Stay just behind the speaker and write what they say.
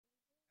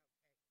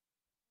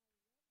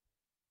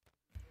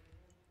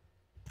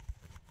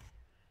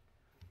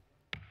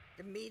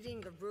The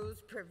meeting of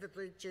Rules,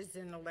 Privileges,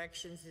 and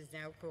Elections is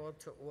now called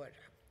to order.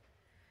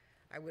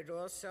 I would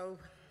also,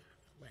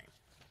 wait,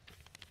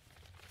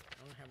 I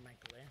don't have my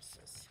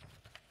glasses.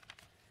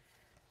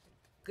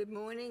 Good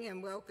morning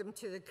and welcome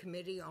to the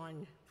Committee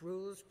on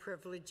Rules,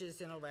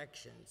 Privileges, and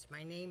Elections.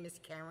 My name is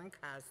Karen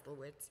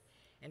Koslowitz,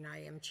 and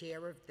I am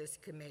chair of this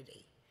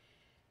committee.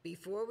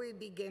 Before we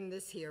begin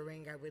this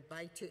hearing, I would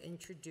like to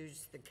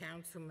introduce the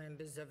council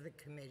members of the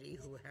committee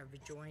who have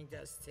joined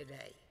us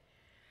today.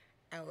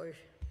 Our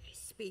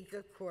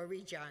Speaker,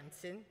 Corey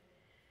Johnson,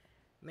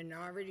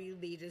 Minority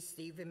Leader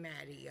Stephen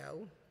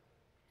Matteo,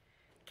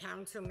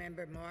 Council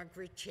Member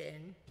Margaret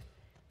Chin,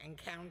 and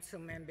Council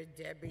Member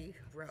Debbie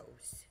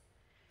Rose.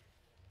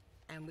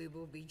 And we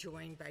will be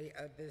joined by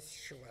others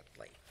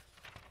shortly.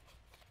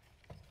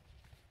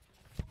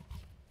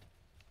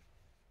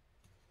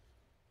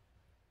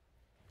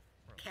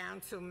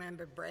 Council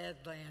Member Brad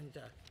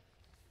Lander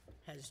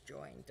has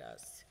joined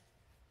us.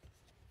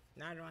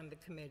 Not on the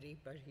committee,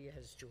 but he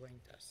has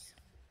joined us.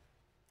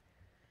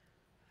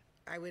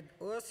 I would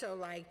also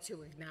like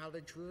to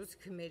acknowledge Rules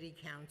Committee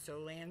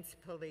Counsel Lance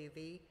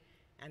Polivi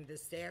and the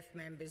staff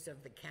members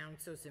of the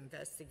Council's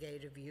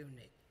investigative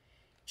unit.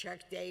 Chuck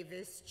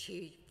Davis,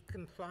 Chief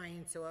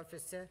Compliance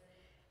Officer,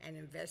 and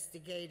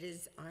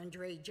investigators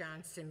Andre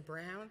Johnson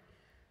Brown,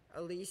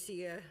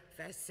 Alicia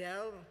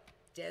Vassell,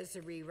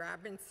 Desiree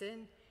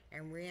Robinson,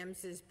 and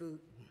Ramses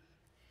Booten.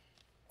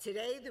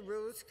 Today, the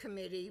Rules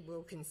Committee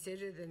will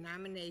consider the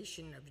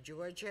nomination of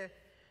Georgia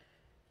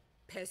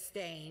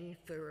Pestain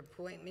for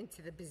appointment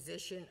to the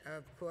position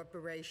of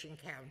Corporation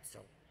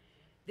Counsel.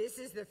 This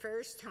is the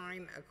first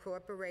time a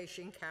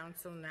Corporation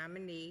Counsel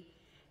nominee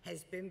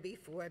has been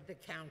before the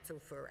Council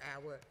for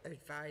our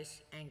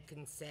advice and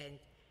consent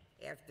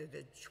after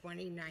the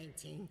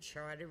 2019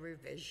 Charter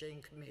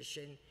Revision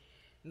Commission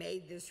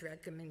made this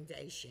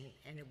recommendation,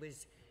 and it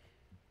was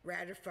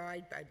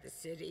ratified by the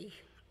city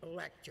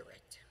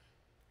electorate.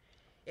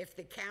 If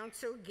the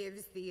council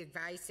gives the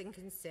advice and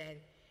consent,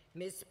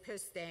 Ms.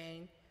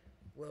 Pestain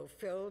will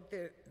fill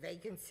the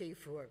vacancy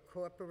for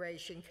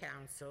Corporation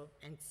Counsel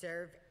and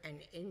serve an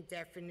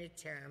indefinite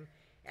term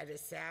at a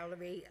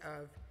salary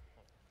of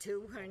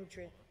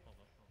 $200.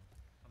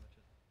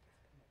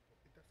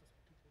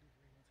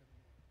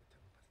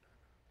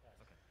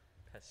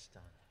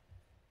 Pestana.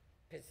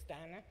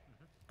 Pestana?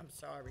 I'm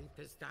sorry,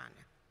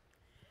 Pestana.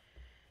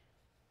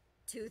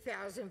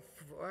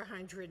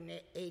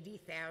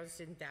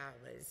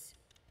 $2,480,000,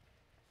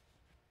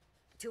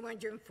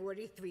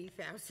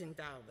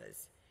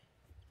 $243,000.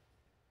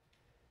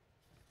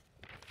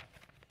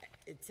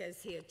 It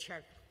says here,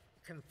 Chuck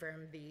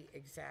confirmed the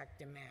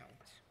exact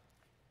amount.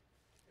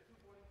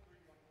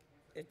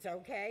 It's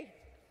okay?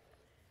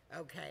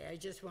 Okay, I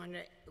just want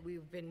to,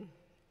 we've been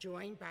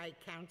joined by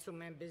council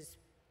members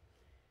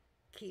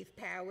Keith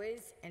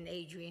Powers and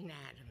Adrian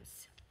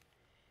Adams.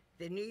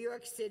 The New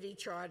York City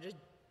Charter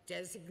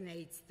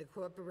designates the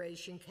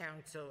Corporation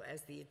Counsel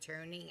as the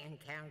attorney and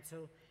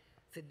counsel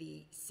for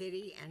the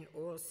city and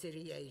all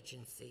city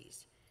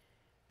agencies.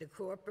 The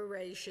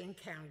Corporation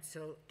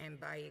Counsel, and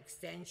by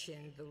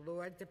extension, the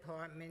Law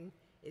Department,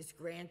 is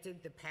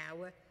granted the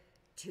power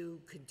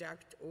to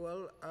conduct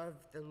all of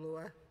the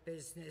law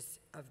business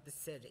of the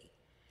city.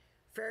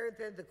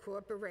 Further, the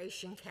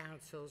Corporation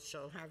Counsel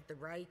shall have the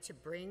right to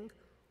bring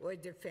or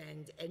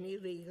defend any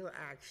legal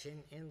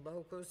action in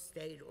local,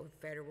 state, or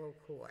federal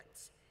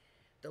courts.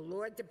 The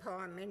Law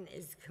Department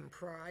is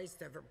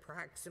comprised of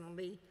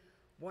approximately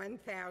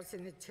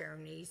 1,000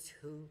 attorneys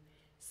who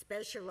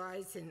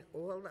specialize in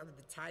all of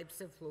the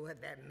types of law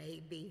that may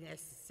be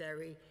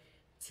necessary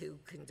to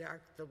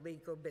conduct the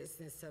legal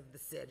business of the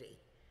city.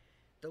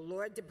 The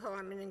Law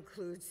Department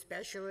includes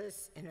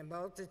specialists in a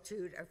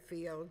multitude of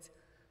fields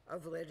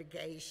of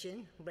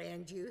litigation,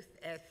 land use,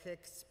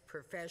 ethics,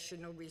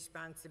 professional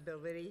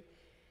responsibility,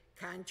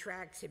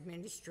 contracts,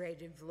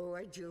 administrative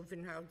law,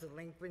 juvenile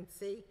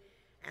delinquency,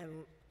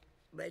 and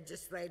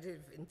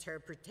legislative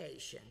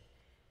interpretation,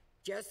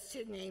 just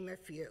to name a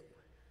few.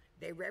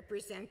 They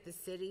represent the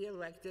city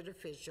elected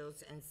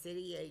officials and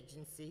city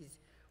agencies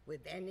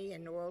with any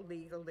and all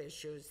legal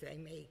issues they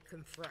may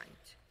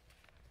confront.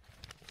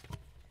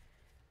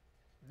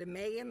 The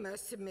mayor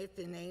must submit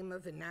the name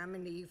of a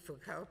nominee for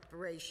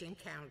Corporation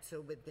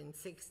Counsel within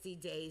 60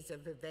 days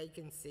of a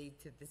vacancy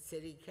to the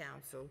City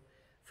Council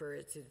for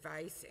its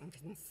advice and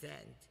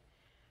consent.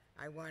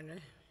 I want to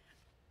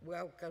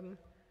welcome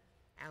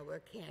our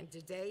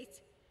candidate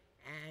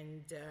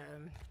and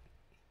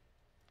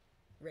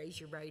raise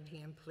your right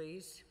hand,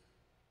 please,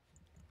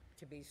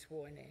 to be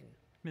sworn in.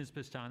 Ms.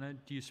 Pestana,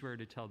 do you swear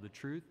to tell the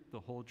truth, the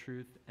whole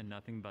truth, and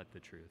nothing but the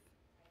truth?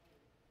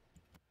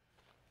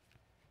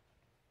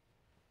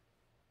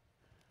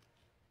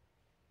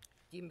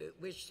 Do you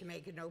wish to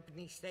make an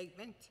opening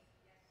statement? Yes.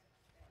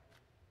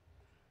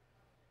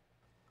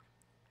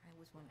 I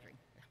was wondering.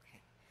 Okay.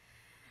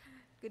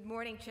 Good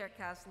morning, Chair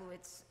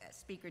Koslowitz,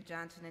 Speaker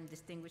Johnson, and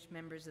distinguished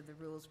members of the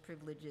Rules,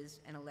 Privileges,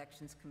 and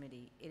Elections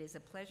Committee. It is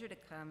a pleasure to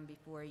come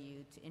before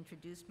you to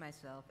introduce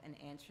myself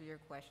and answer your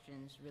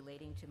questions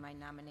relating to my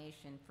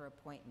nomination for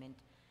appointment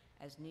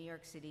as New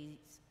York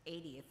City's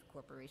 80th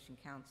Corporation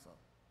Counsel.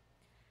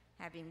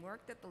 Having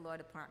worked at the law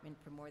department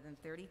for more than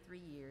 33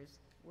 years,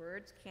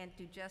 words can't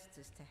do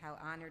justice to how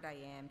honored I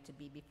am to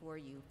be before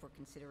you for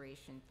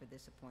consideration for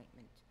this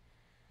appointment.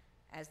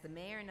 As the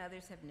mayor and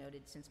others have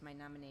noted since my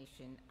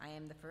nomination, I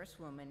am the first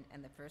woman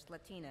and the first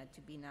Latina to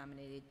be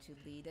nominated to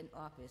lead an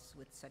office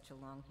with such a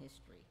long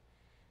history.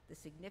 The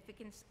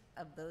significance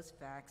of those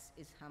facts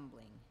is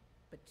humbling,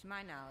 but to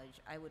my knowledge,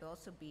 I would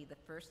also be the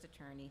first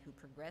attorney who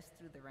progressed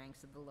through the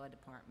ranks of the law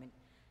department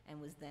and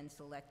was then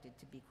selected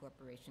to be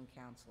corporation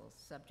counsel,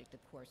 subject,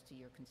 of course, to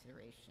your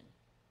consideration.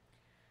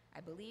 I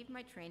believe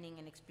my training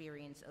and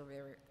experience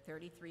over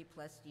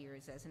 33-plus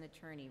years as an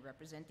attorney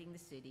representing the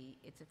city,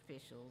 its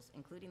officials,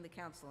 including the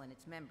council and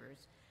its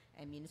members,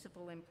 and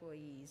municipal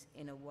employees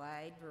in a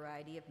wide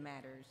variety of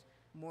matters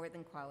more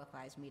than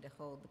qualifies me to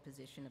hold the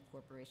position of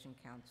corporation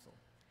counsel.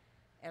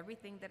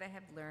 Everything that I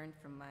have learned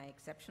from my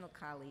exceptional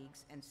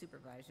colleagues and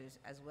supervisors,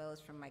 as well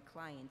as from my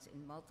clients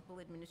in multiple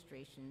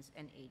administrations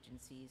and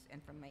agencies,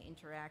 and from my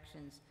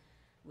interactions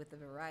with a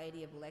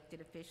variety of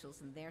elected officials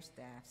and their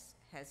staffs,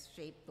 has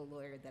shaped the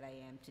lawyer that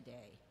I am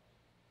today.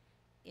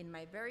 In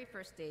my very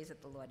first days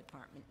at the law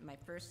department, my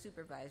first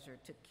supervisor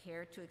took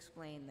care to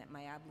explain that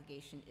my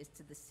obligation is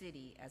to the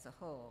city as a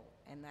whole,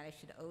 and that I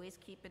should always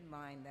keep in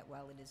mind that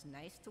while it is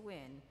nice to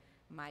win,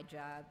 my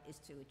job is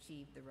to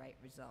achieve the right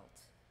result.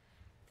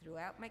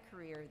 Throughout my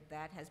career,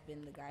 that has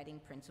been the guiding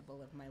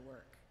principle of my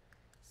work.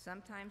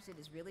 Sometimes it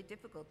is really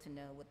difficult to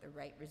know what the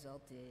right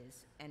result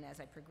is, and as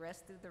I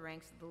progressed through the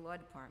ranks of the law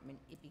department,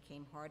 it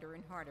became harder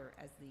and harder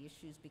as the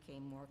issues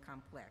became more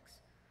complex,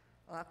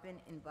 often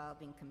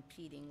involving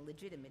competing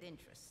legitimate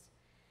interests.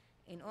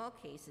 In all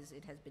cases,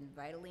 it has been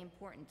vitally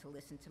important to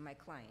listen to my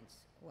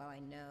clients. While I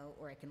know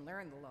or I can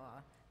learn the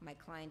law, my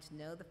clients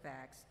know the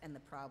facts and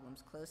the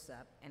problems close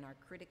up and are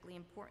critically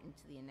important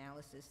to the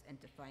analysis and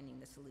to finding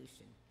the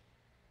solution.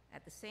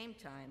 At the same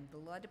time, the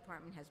law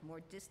department has more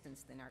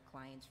distance than our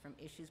clients from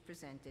issues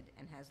presented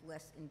and has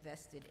less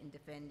invested in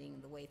defending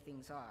the way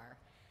things are,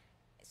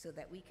 so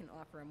that we can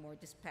offer a more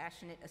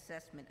dispassionate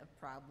assessment of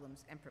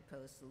problems and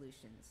propose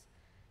solutions.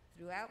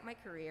 Throughout my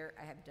career,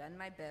 I have done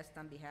my best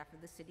on behalf of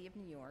the City of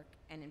New York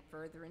and in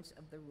furtherance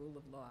of the rule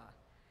of law.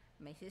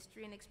 My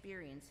history and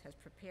experience has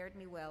prepared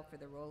me well for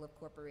the role of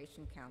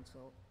corporation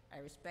counsel. I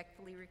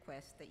respectfully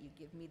request that you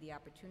give me the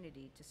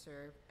opportunity to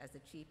serve as the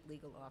Chief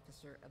Legal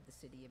Officer of the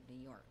City of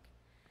New York.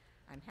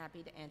 I'm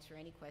happy to answer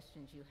any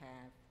questions you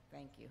have.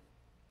 Thank you.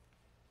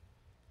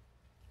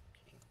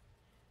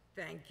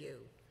 Thank you.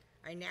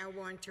 I now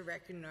want to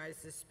recognize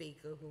the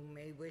speaker who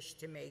may wish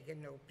to make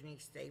an opening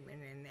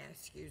statement and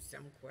ask you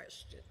some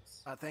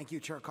questions. Thank you,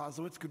 Chair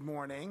Kozlowitz. Good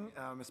morning,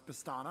 Ms.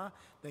 Pestana.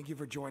 Thank you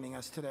for joining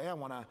us today. I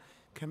want to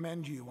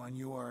commend you on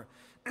your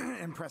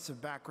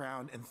impressive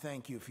background and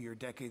thank you for your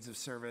decades of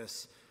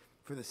service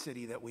for the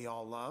city that we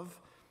all love.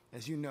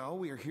 As you know,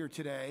 we are here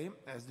today,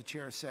 as the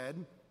chair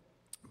said,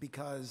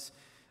 because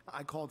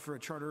I called for a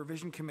Charter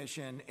Revision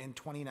Commission in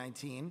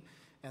 2019,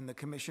 and the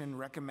commission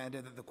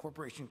recommended that the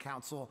Corporation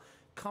Council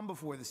come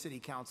before the City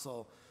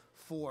Council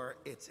for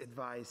its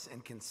advice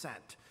and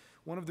consent.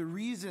 One of the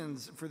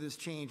reasons for this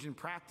change in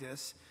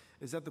practice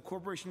is that the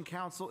Corporation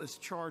Council is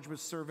charged with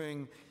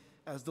serving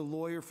as the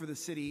lawyer for the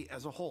city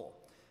as a whole.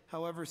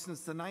 However,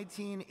 since the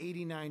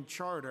 1989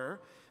 charter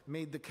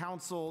made the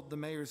council the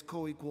mayor's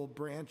co-equal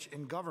branch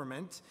in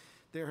government,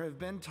 there have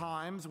been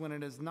times when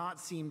it has not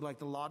seemed like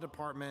the law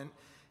department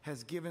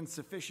has given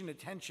sufficient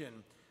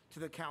attention to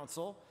the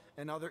council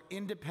and other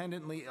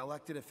independently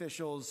elected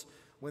officials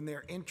when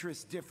their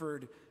interests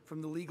differed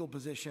from the legal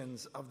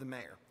positions of the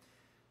mayor.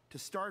 To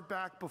start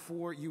back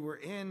before you were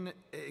in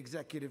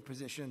executive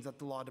positions at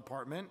the law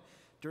department,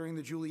 during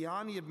the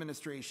Giuliani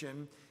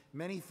administration,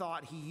 many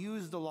thought he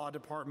used the law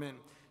department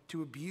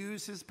to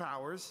abuse his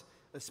powers,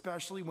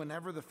 especially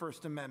whenever the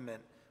First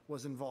Amendment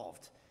was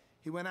involved.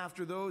 He went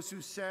after those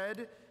who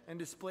said and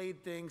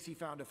displayed things he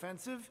found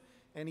offensive,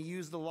 and he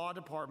used the law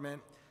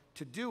department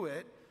to do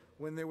it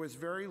when there was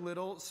very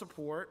little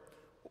support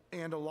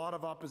and a lot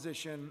of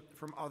opposition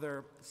from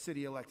other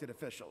city elected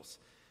officials.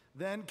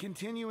 Then,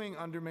 continuing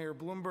under Mayor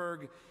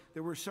Bloomberg,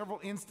 there were several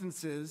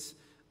instances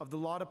of the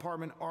law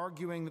department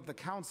arguing that the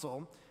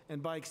council,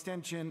 and by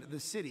extension the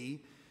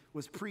city,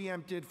 was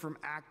preempted from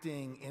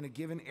acting in a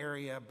given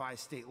area by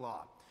state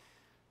law.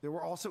 There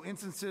were also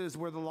instances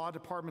where the law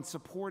department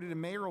supported a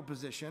mayoral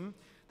position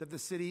that the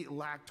city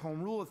lacked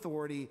home rule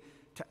authority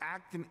to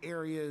act in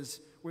areas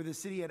where the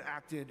city had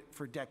acted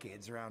for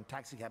decades around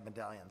taxicab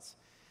medallions.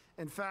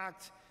 In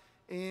fact,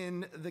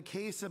 in the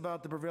case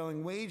about the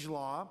prevailing wage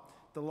law,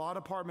 the law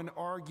department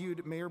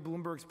argued Mayor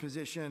Bloomberg's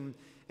position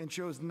and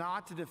chose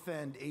not to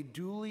defend a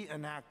duly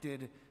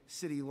enacted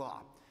city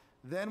law.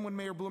 Then when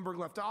Mayor Bloomberg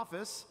left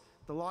office,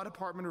 the law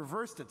department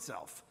reversed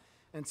itself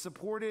and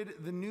supported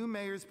the new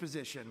mayor's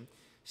position,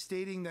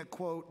 stating that,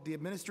 quote, the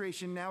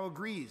administration now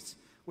agrees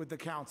with the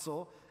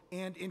council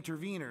and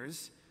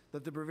interveners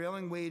that the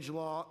prevailing wage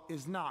law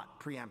is not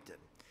preempted.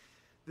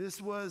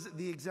 This was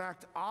the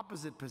exact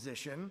opposite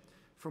position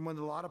from when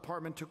the law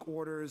department took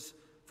orders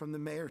from the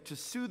mayor to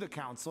sue the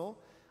council,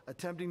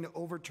 attempting to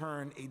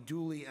overturn a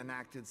duly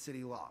enacted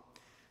city law.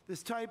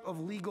 This type of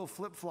legal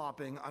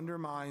flip-flopping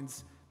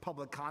undermines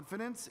public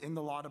confidence in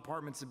the law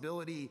department's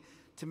ability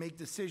to make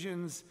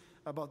decisions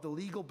about the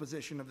legal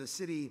position of the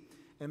city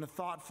in a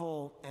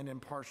thoughtful and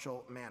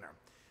impartial manner.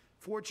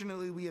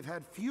 Fortunately, we have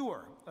had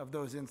fewer of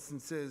those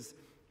instances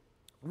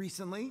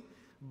recently,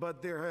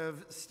 but there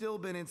have still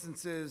been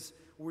instances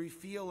where we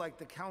feel like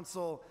the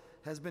council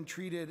has been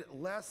treated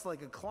less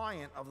like a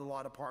client of the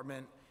law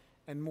department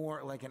and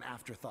more like an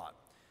afterthought.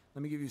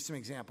 Let me give you some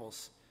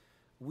examples.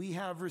 We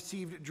have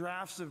received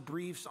drafts of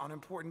briefs on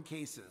important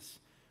cases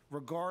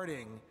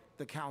regarding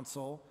the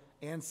council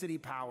and city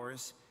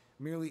powers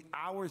merely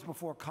hours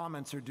before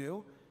comments are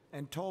due,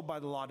 and told by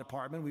the law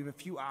department we have a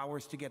few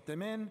hours to get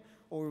them in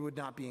or we would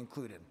not be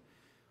included.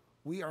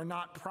 We are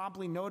not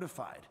promptly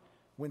notified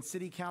when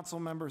city council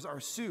members are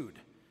sued,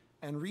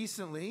 and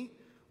recently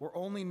we're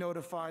only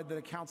notified that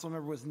a council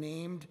member was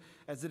named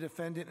as a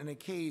defendant in a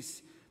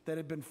case that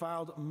had been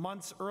filed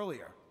months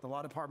earlier. The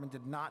law department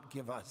did not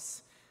give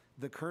us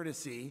the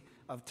courtesy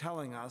of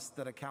telling us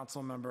that a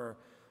council member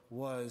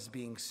was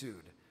being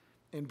sued.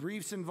 In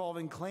briefs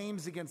involving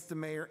claims against the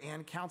mayor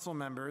and council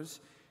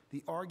members,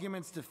 the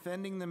arguments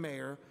defending the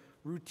mayor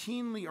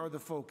routinely are the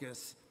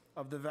focus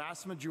of the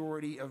vast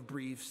majority of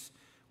briefs,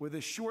 with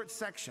a short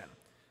section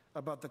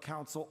about the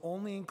council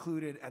only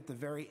included at the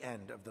very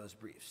end of those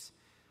briefs.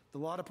 The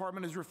law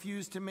department has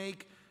refused to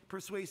make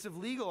persuasive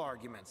legal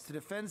arguments to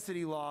defend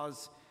city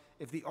laws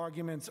if the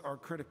arguments are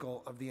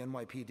critical of the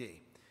NYPD.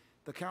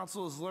 The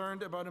council has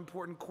learned about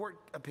important court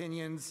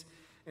opinions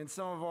in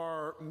some of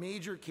our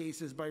major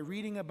cases by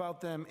reading about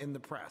them in the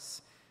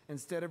press,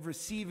 instead of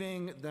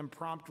receiving them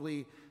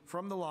promptly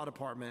from the law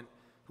department,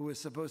 who is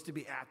supposed to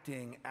be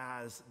acting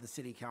as the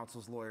city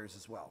council's lawyers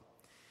as well.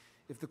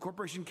 If the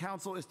Corporation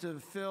Council is to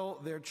fulfill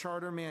their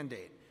charter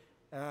mandate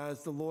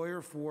as the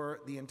lawyer for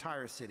the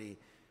entire city,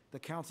 the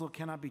council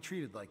cannot be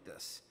treated like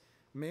this.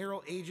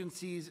 Mayoral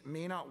agencies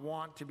may not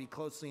want to be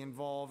closely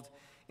involved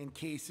in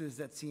cases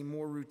that seem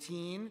more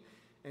routine,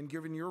 and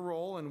given your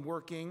role in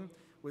working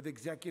with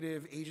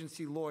executive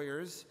agency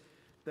lawyers,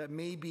 that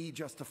may be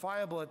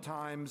justifiable at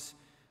times,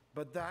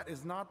 but that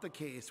is not the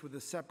case with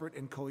a separate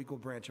and co-equal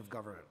branch of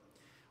government.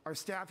 Our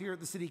staff here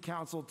at the City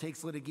Council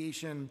takes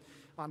litigation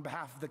on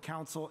behalf of the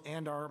council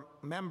and our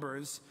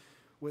members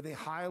with a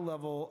high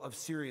level of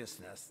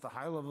seriousness, the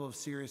high level of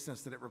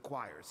seriousness that it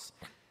requires.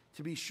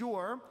 To be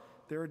sure,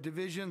 there are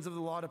divisions of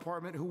the law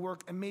department who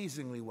work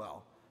amazingly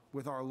well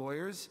with our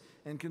lawyers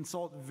and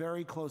consult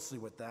very closely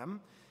with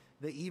them.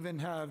 They even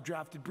have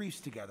drafted briefs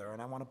together,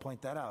 and I want to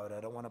point that out. I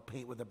don't want to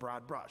paint with a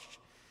broad brush.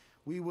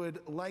 We would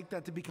like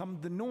that to become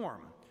the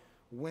norm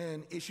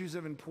when issues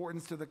of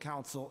importance to the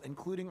council,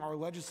 including our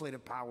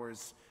legislative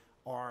powers,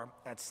 are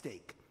at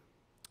stake.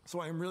 So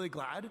I am really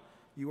glad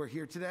you are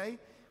here today.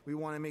 We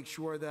want to make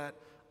sure that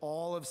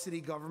all of city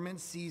government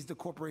sees the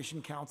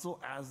Corporation Council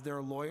as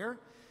their lawyer,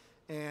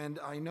 and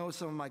I know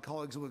some of my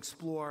colleagues will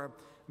explore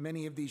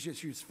many of these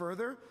issues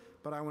further,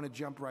 but I want to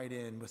jump right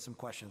in with some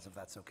questions, if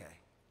that's okay.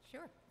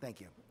 Sure.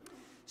 Thank you.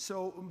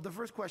 So the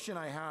first question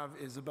I have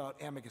is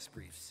about amicus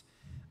briefs.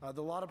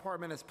 The law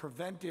department has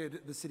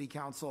prevented the city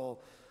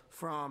council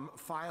from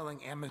filing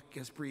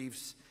amicus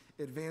briefs,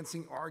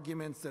 advancing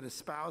arguments that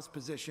espouse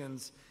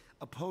positions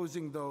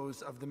opposing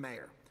those of the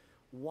mayor.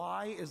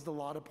 Why is the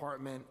law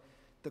department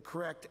the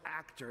correct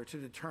actor to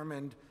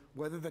determine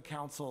whether the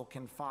council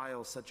can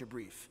file such a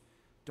brief?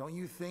 Don't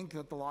you think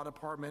that the law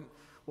department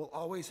will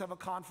always have a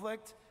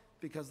conflict,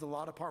 because the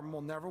law department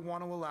will never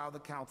want to allow the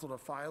council to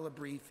file a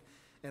brief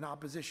in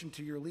opposition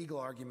to your legal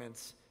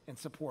arguments in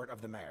support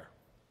of the mayor?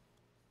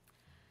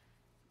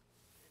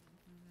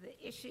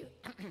 The issue,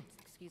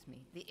 excuse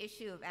me, the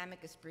issue of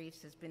amicus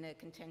briefs has been a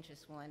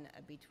contentious one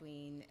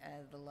between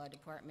the law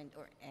department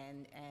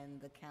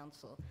and the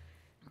council.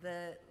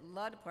 The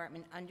law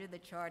department, under the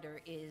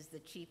charter, is the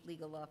chief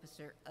legal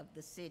officer of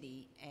the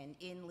city, and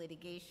in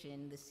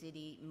litigation, the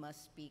city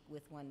must speak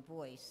with one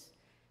voice.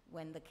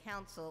 When the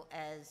council,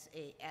 as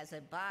a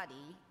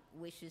body,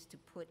 wishes to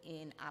put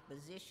in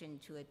opposition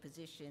to a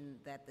position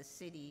that the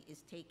city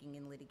is taking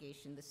in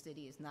litigation, the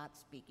city is not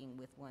speaking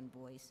with one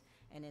voice.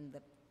 And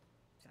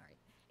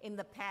in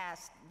the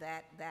past,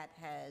 that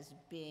has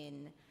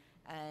been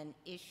an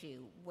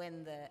issue.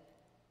 When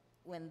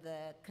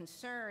the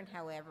concern,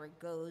 however,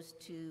 goes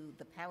to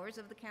the powers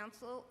of the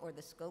council or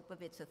the scope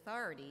of its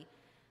authority,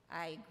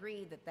 I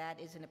agree that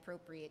that is an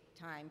appropriate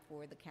time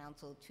for the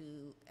council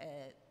to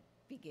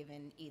be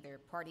given either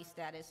party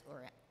status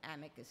or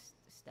amicus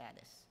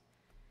status.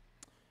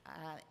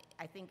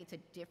 I think it's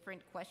a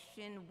different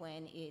question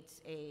when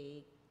it's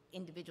a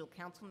individual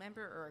council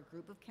member or a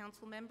group of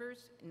council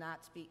members,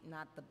 not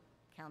the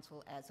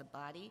council as a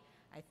body.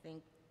 I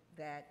think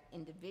that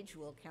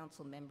individual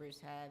council members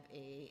have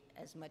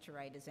as much a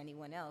right as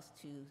anyone else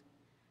to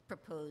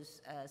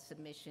propose a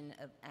submission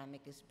of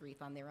amicus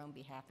brief on their own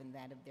behalf and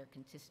that of their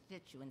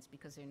constituents,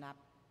 because they're not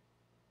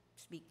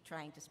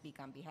trying to speak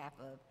on behalf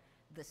of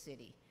the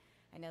city.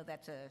 I know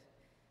that's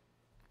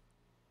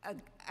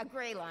a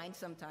gray line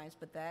sometimes,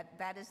 but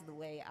that is the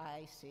way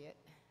I see it.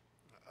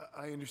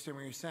 I understand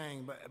what you're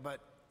saying, but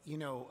you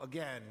know,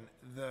 again,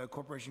 the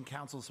Corporation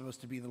Council is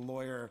supposed to be the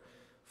lawyer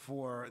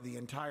for the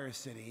entire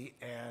city,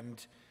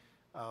 and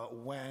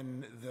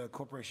when the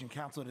Corporation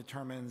Council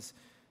determines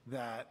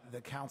that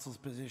the council's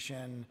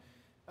position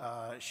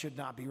should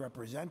not be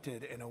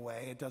represented in a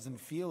way, it doesn't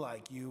feel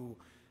like you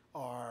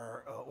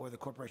are, or the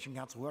Corporation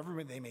Council,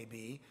 whoever they may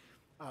be,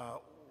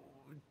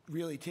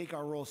 really take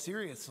our role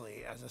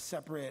seriously as a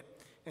separate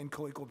and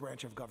co-equal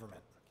branch of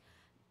government.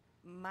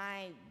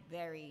 My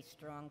very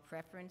strong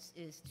preference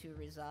is to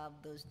resolve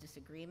those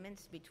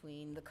disagreements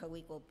between the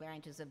co-equal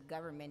branches of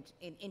government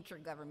in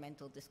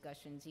intergovernmental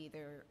discussions,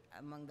 either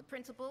among the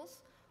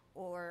principals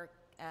or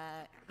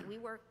we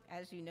work,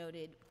 as you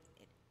noted,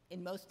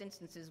 in most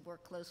instances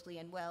work closely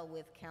and well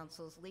with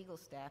council's legal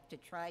staff to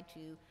try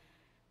to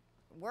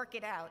work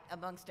it out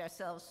amongst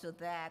ourselves so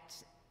that,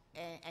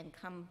 and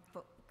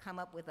come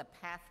up with a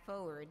path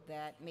forward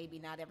that maybe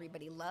not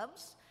everybody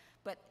loves,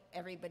 but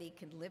everybody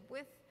can live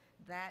with.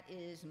 That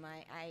is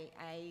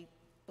I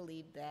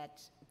believe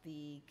that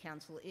the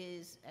council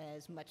is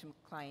as much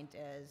a client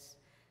as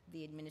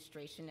the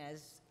administration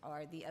as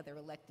are the other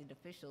elected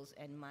officials,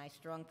 and my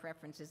strong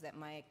preference is that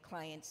my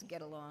clients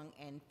get along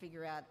and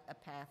figure out a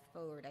path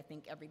forward. I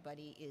think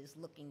everybody is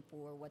looking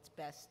for what's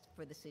best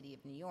for the city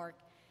of New York,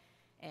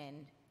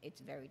 and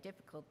it's very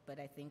difficult, but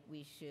I think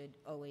we should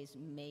always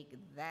make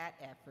that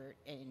effort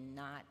and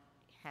not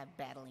have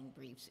battling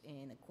briefs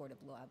in a court of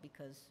law,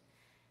 because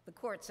the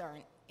courts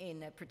aren't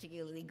in a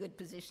particularly good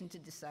position to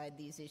decide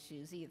these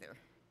issues either.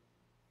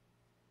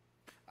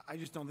 I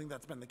just don't think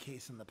that's been the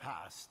case in the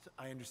past.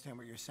 I understand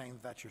what you're saying,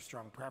 that's your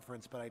strong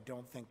preference, but I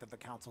don't think that the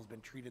council's been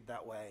treated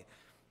that way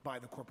by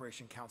the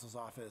Corporation Counsel's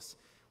office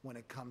when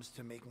it comes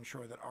to making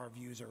sure that our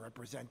views are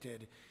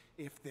represented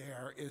if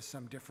there is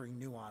some differing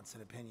nuance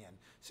and opinion.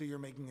 So you're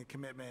making a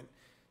commitment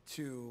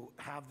to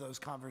have those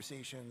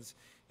conversations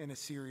in a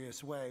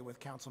serious way with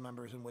council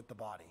members and with the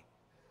body.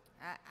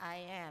 I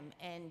am,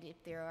 and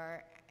if there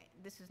are,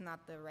 this is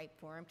not the right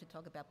forum to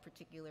talk about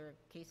particular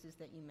cases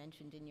that you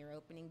mentioned in your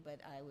opening, but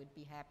I would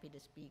be happy to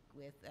speak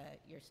with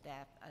your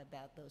staff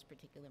about those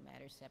particular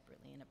matters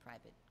separately in a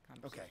private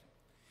conversation.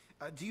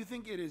 Okay. Do you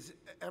think it is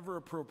ever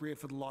appropriate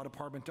for the law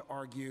department to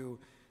argue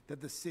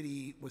that the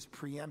city was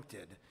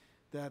preempted,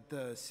 that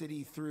the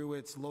city through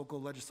its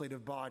local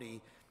legislative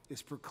body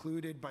is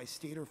precluded by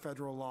state or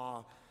federal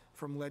law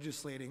from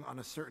legislating on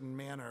a certain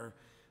manner?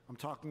 I'm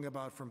talking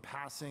about from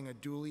passing a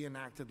duly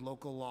enacted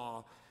local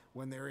law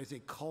when there is a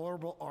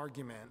colorable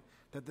argument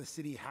that the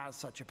city has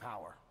such a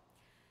power.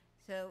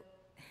 So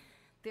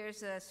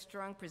there's a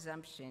strong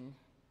presumption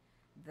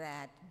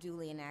that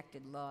duly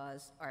enacted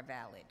laws are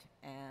valid,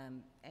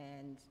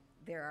 and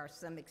there are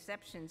some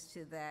exceptions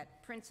to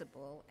that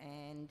principle,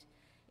 and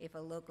if a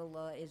local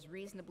law is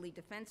reasonably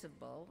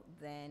defensible,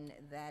 then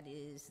that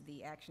is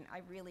the action.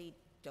 I really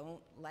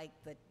don't like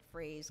the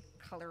phrase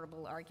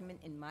colorable argument.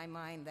 In my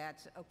mind,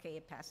 that's okay,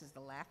 it passes the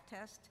laugh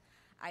test.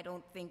 I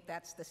don't think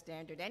that's the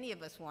standard any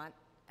of us want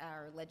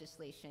our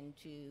legislation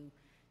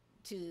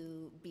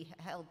to be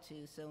held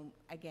to. So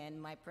again,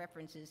 my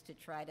preference is to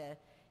try to,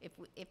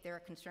 if there are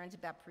concerns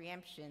about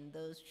preemption,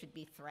 those should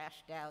be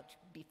thrashed out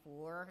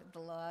before the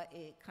law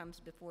comes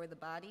before the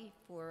body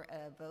for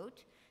a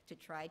vote, to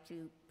try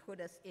to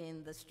put us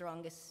in the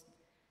strongest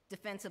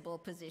defensible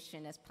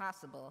position as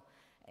possible,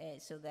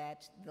 so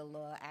that the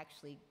law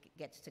actually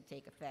gets to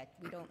take effect.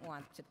 We don't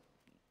want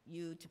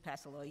you to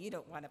pass a law. You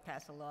don't want to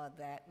pass a law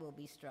that will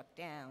be struck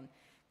down.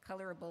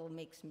 Colorable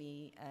makes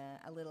me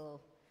a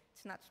little,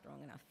 it's not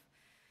strong enough.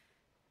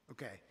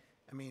 Okay.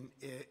 I mean,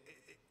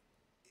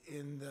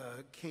 in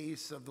the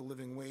case of the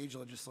living wage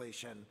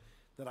legislation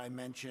that I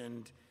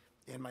mentioned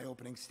in my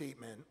opening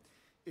statement,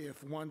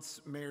 if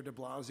once Mayor de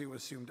Blasio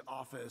assumed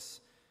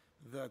office,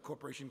 the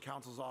Corporation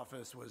Counsel's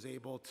office was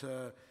able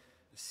to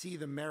see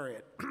the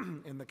merit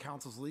in the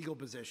council's legal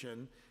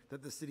position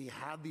that the city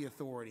had the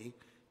authority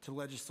to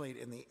legislate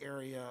in the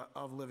area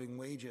of living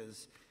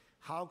wages,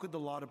 how could the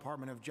law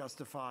department have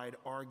justified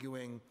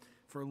arguing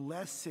for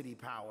less city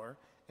power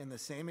in the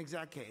same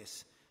exact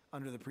case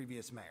under the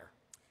previous mayor?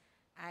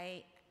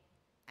 I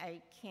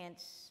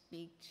can't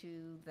speak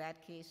to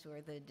that case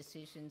or the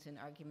decisions and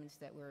arguments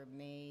that were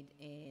made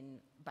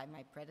by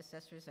my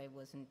predecessors. I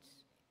wasn't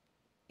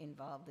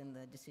involved in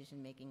the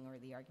decision-making or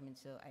the argument,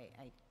 so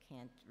I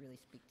can't really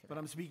speak to that. But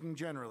I'm speaking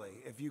generally.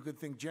 If you could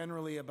think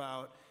generally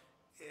about,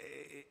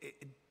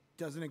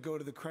 doesn't it go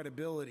to the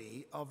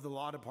credibility of the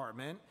law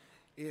department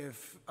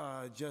if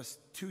just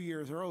 2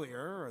 years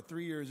earlier or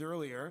 3 years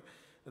earlier,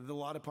 the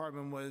law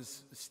department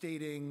was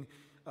stating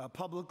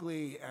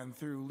publicly and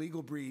through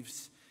legal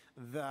briefs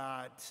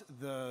that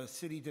the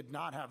city did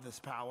not have this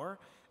power,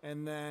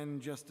 and then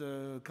just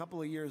a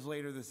couple of years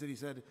later the city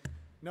said,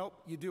 nope,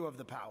 you do have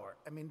the power.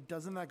 I mean,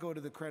 doesn't that go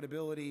to the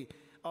credibility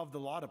of the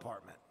law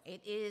department?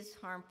 It is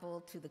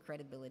harmful to the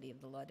credibility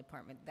of the law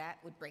department. That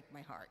would break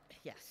my heart,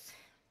 yes.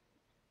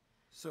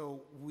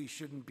 So we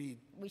shouldn't be,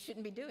 We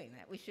shouldn't be doing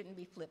that. We shouldn't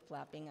be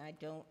flip-flopping. I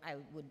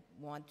would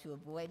want to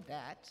avoid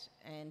that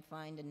and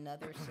find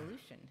another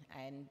solution.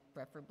 And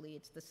preferably,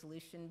 it's the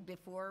solution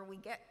before we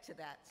get to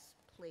that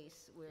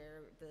place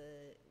where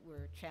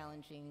we're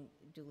challenging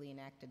duly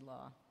enacted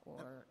law,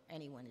 or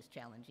anyone is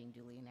challenging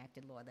duly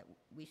enacted law, that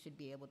we should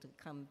be able to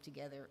come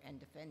together and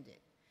defend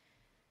it.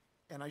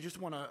 and I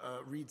just want to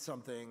read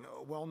something.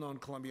 A well-known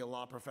Columbia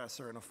law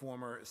professor and a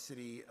former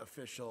city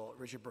official,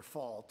 Richard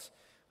Berfault,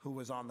 who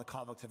was on the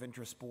Conflict of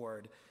Interest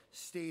Board,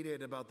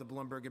 stated about the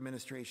Bloomberg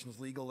administration's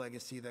legal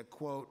legacy that,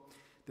 quote,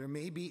 there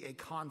may be a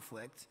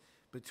conflict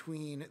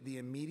between the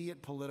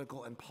immediate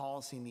political and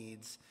policy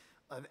needs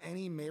of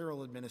any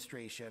mayoral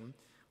administration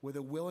with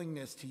a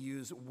willingness to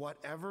use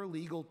whatever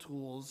legal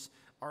tools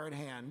are at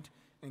hand,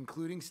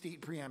 including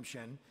state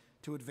preemption,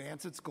 to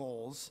advance its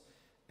goals,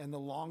 and the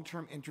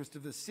long-term interest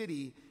of the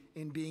city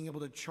in being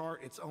able to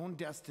chart its own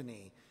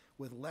destiny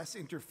with less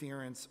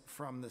interference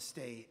from the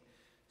state.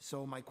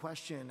 So my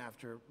question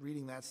after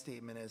reading that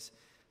statement is,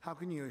 how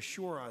can you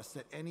assure us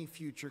that any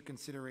future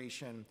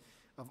consideration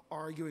of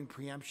arguing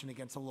preemption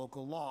against a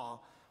local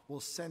law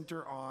will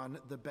center on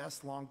the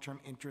best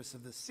long-term interests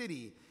of the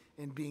city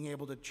in being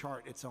able to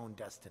chart its own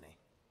destiny?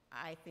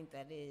 I think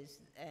that is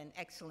an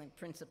excellent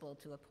principle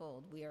to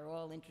uphold. We are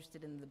all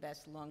interested in the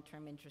best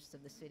long-term interests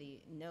of the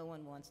city. No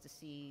one wants to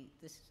see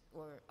this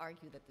or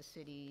argue that the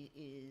city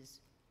is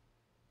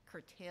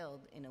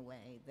curtailed in a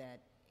way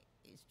that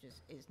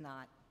is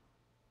not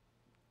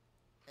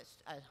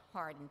a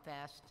hard and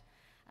fast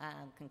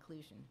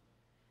conclusion.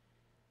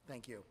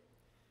 Thank you.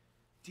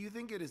 Do you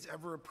think it is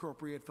ever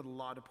appropriate for the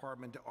law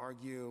department to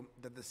argue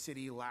that the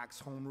city lacks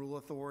home rule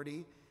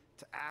authority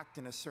to act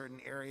in a certain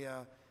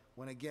area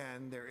when,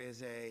 again, there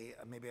is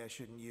maybe I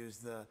shouldn't use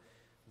the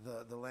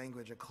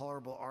language, a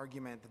colorable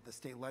argument that the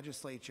state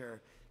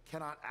legislature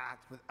cannot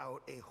act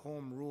without a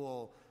home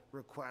rule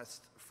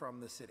request from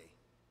the city?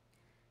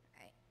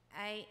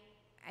 I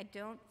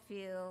don't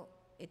feel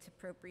it's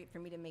appropriate for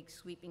me to make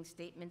sweeping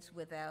statements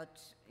without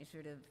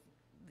sort of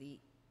the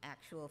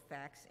actual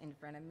facts in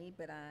front of me,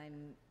 but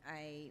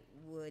I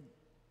would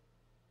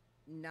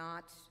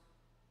not,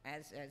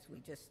 as we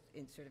just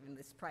in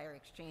this prior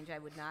exchange, I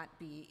would not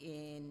be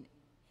in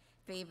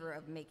favor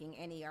of making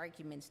any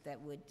arguments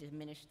that would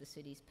diminish the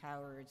city's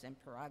powers and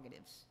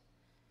prerogatives.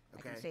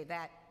 Okay. I can say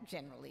that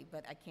generally,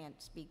 but I can't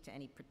speak to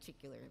any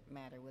particular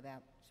matter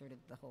without sort of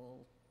the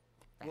whole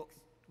facts.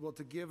 Well,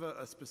 to give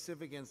a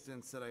specific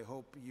instance that I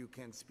hope you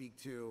can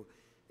speak to,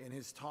 in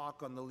his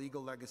talk on the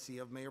legal legacy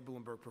of Mayor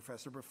Bloomberg,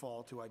 Professor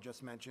Berfault, who I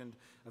just mentioned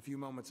a few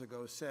moments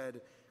ago,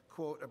 said,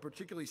 quote, a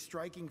particularly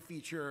striking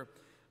feature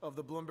of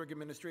the Bloomberg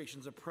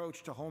administration's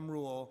approach to home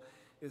rule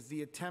is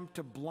the attempt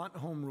to blunt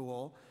home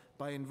rule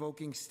by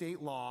invoking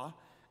state law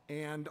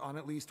and, on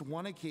at least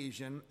one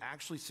occasion,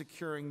 actually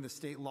securing the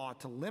state law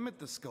to limit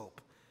the scope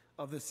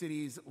of the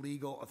city's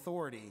legal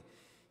authority.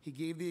 He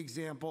gave the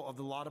example of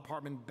the law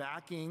department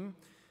backing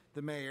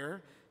the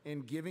mayor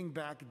in giving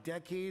back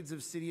decades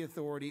of city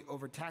authority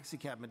over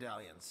taxicab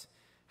medallions.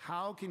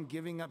 How can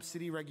giving up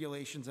city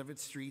regulations of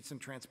its streets and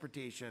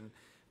transportation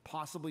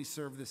possibly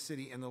serve the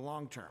city in the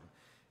long term?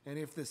 And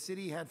if the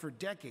city had for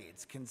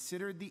decades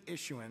considered the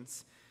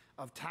issuance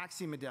of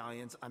taxi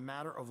medallions a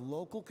matter of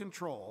local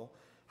control,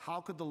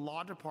 how could the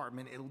law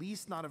department at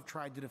least not have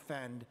tried to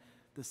defend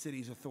the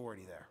city's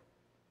authority there?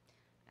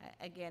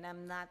 Again,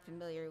 I'm not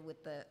familiar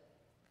with the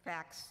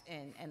facts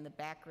and the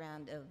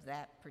background of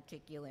that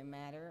particular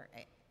matter.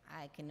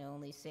 I can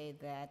only say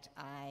that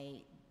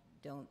I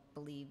don't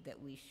believe that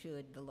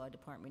the law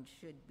department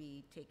should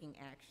be taking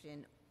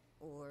action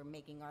or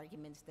making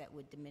arguments that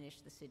would diminish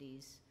the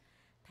city's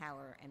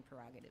power and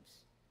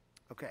prerogatives.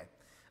 Okay.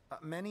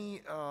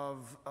 Many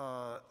of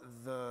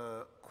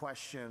the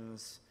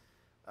questions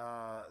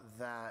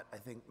that I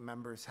think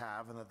members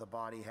have and that the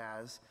body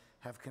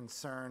have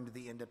concerned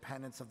the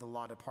independence of the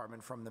law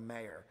department from the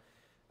mayor.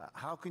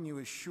 How can you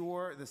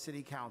assure the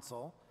city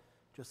council,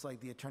 just like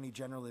the Attorney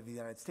General of the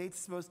United States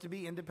is supposed to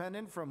be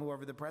independent from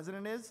whoever the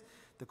president is,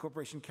 the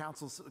Corporation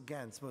Council,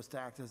 again, supposed to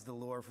act as the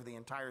lawyer for the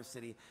entire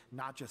city,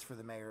 not just for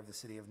the mayor of the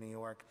city of New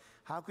York.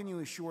 How can you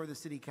assure the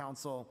city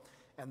council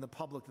and the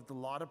public that the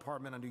law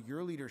department under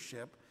your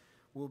leadership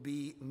will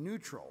be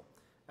neutral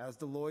as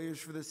lawyers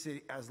for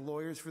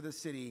the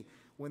city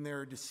when there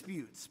are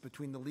disputes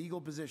between the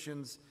legal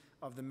positions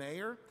of the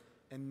mayor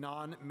and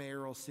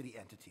non-mayoral city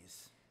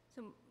entities?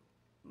 So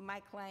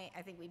my client,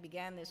 I think we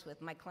began this with,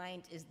 my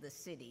client is the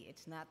city.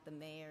 It's not the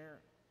mayor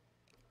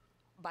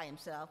by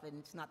himself, and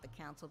it's not the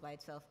council by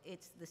itself.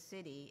 It's the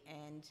city,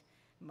 and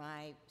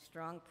my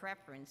strong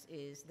preference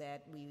is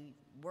that we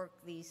work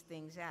these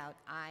things out.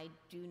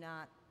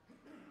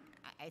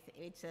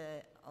 It's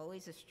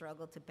always a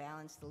struggle to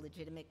balance the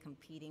legitimate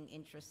competing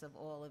interests of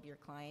all of your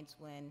clients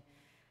when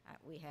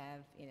we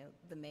have,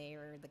 the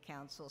mayor, the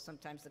council,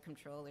 sometimes the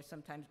controller,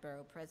 sometimes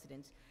borough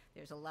presidents.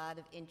 There's a lot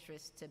of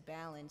interest to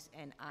balance,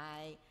 and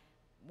I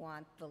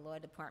want the law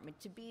department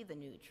to be the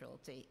neutral,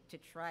 to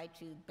try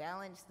to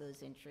balance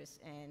those interests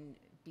and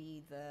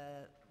be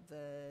the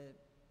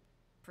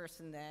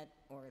person that,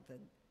 or the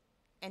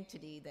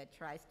entity that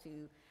tries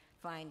to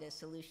find a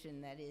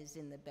solution that is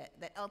in the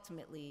that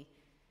ultimately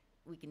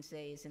we can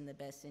say is in the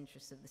best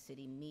interest of the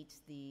city,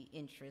 meets the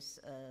interests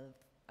of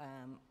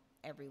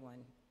everyone.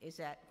 Is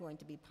that going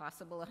to be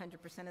possible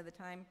 100% of the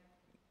time?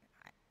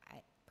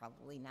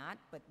 Probably not,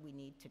 but we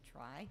need to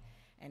try.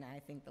 And I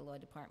think the law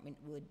department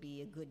would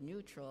be a good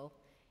neutral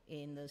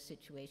in those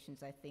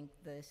situations. I think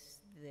the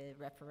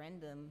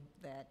referendum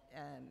that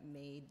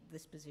made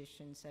this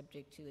position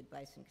subject to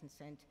advice and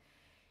consent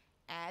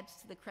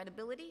adds to the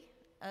credibility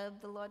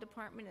of the law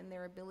department and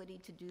their ability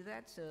to do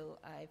that. So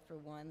I, for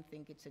one,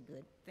 think it's a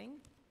good thing.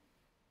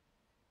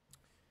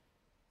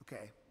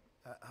 Okay.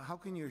 How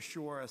can you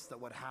assure us that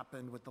what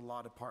happened with the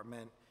law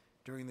department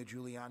during the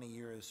Giuliani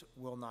years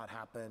will not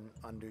happen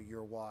under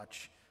your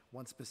watch?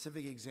 One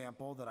specific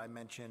example that I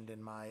mentioned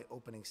in my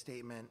opening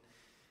statement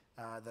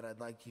that I'd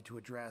like you to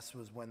address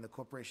was when the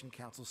Corporation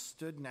Council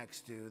stood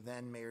next to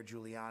then Mayor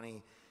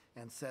Giuliani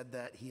and said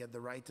that he had the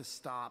right to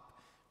stop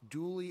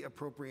duly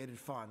appropriated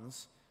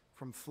funds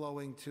from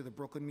flowing to the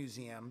Brooklyn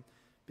Museum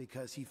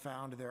because he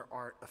found their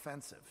art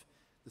offensive.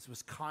 This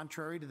was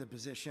contrary to the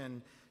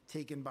position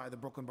taken by the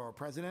Brooklyn Borough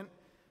President,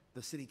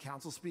 the City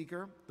Council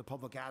Speaker, the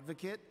Public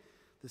Advocate,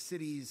 the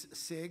city's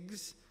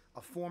SIGs,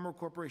 a former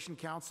Corporation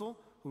Counsel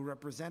who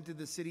represented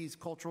the city's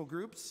cultural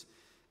groups,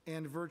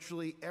 and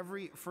virtually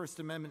every First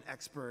Amendment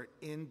expert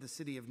in the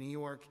city of New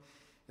York.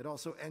 It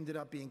also ended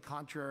up being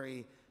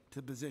contrary to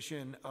the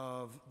position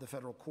of the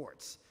federal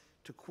courts.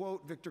 To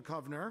quote Victor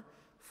Kovner,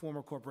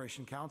 former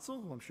Corporation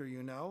Counsel, who I'm sure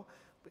you know,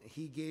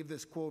 he gave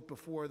this quote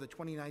before the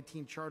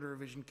 2019 Charter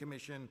Revision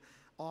Commission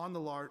on the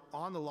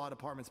law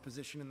department's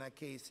position in that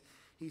case.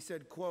 He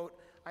said, quote,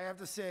 "I have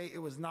to say it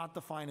was not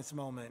the finest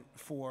moment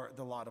for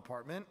the law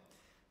department.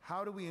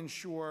 How do we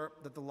ensure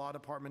that the law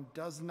department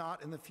does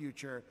not in the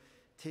future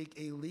take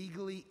a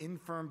legally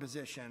infirm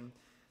position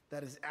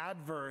that is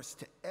adverse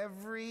to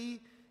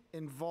every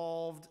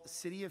involved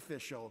city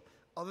official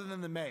other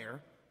than the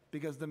mayor,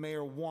 because the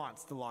mayor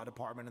wants the law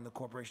department and the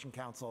Corporation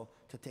Council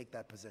to take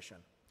that position?"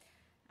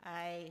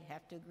 I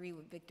have to agree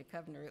with Victor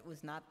Kovner. It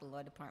was not the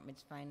law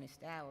department's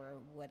finest hour.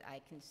 What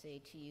I can say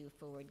to you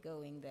forward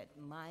going, that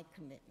my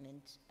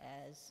commitment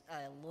as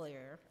a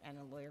lawyer and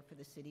a lawyer for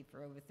the city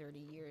for over 30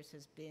 years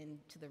has been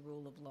to the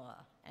rule of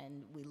law.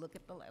 And we look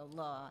at the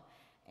law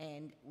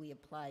and we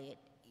apply it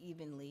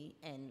evenly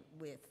and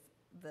with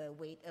the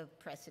weight of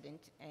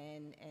precedent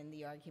and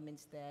the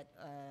arguments that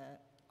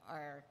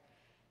are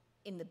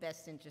in the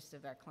best interest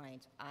of our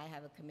clients. I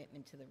have a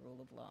commitment to the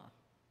rule of law.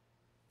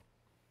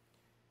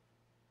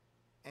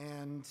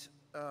 And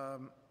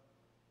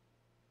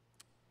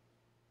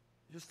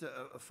just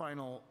a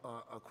final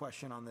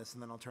question on this,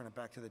 and then I'll turn it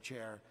back to the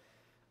chair.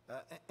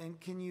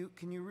 And can you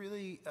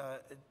really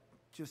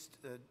just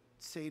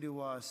say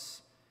to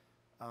us,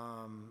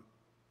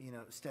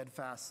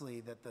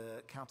 steadfastly that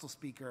the council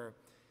speaker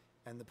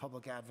and the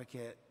public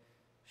advocate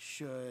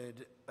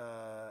should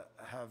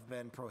have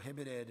been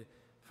prohibited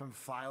from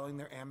filing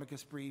their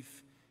amicus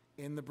brief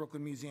in the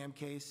Brooklyn Museum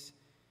case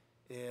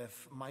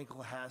if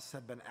Michael Hess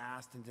had been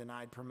asked and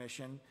denied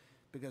permission,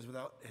 because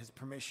without his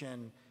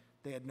permission,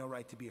 they had no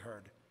right to be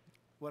heard?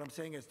 What I'm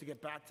saying is, to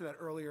get back to that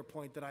earlier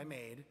point that I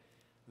made,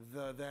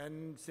 the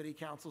then city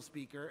council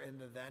speaker and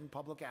the then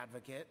public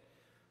advocate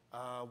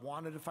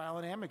wanted to file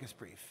an amicus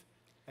brief,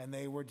 and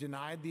they were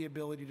denied the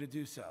ability to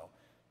do so.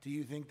 Do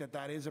you think that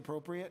that is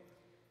appropriate?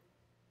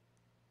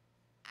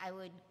 I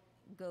would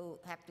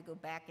have to go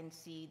back and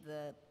see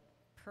the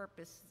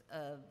purpose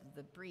of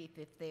the brief.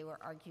 If they were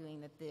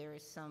arguing that there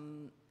is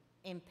some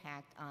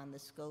impact on the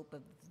scope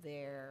of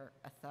their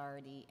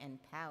authority and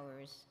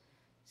powers,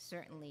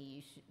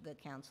 certainly the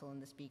council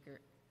and the speaker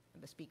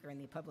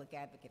and the public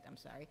advocate,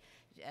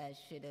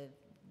 should have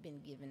been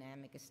given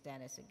amicus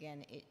status.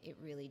 Again, it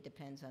really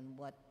depends on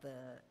what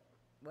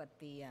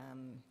the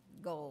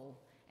goal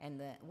and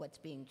what's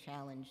being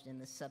challenged in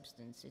the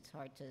substance. It's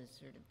hard to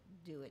sort of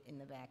do it in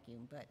the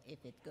vacuum, but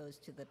if it goes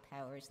to the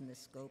powers and the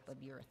scope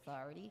of your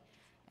authority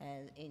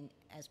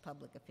as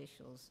public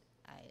officials,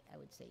 I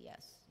would say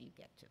yes, you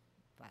get to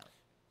file it.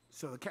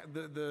 So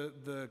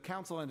the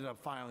council ended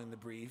up filing the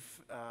brief,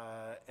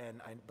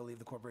 and I believe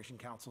the Corporation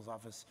Counsel's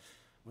office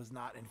was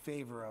not in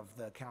favor of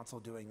the council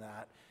doing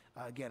that.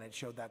 Again, it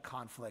showed that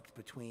conflict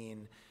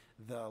between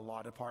the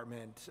law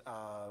department,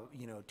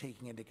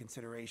 taking into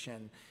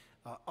consideration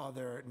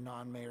other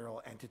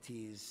non-mayoral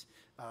entities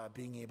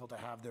being able to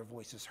have their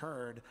voices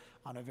heard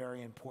on a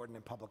very important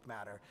and public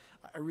matter.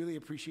 I really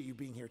appreciate you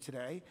being here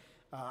today.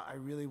 I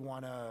really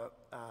want to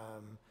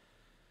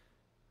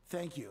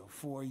thank you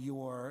for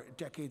your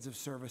decades of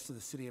service to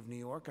the city of New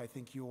York. I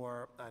think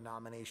your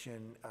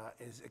nomination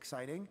is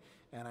exciting,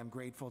 and I'm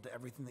grateful to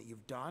everything that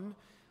you've done.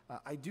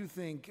 I do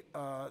think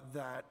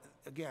that,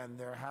 again,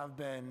 there have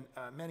been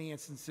many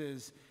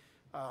instances,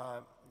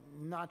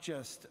 not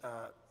just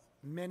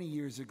many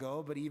years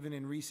ago, but even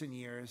in recent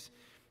years,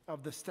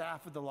 of the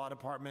staff at the law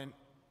department,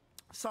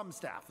 some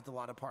staff at the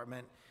law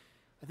department,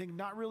 I think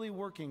not really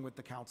working with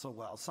the council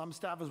well. Some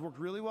staff has worked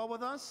really well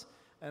with us,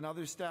 and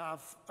other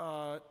staff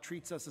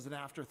treats us as an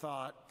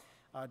afterthought,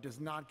 does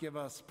not give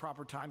us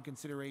proper time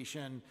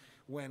consideration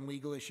when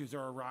legal issues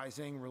are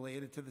arising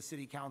related to the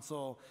city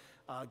council,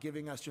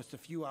 giving us just a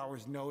few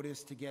hours'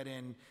 notice to get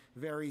in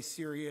very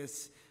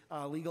serious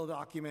legal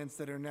documents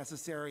that are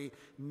necessary,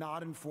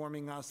 not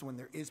informing us when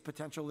there is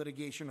potential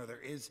litigation, or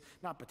there is,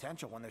 not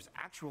potential, when there's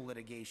actual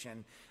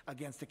litigation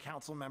against a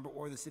council member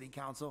or the city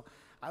council.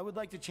 I would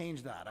like to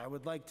change that. I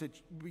would like to,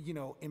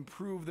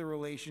 improve the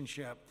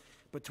relationship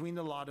between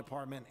the law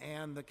department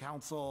and the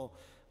council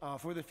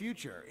for the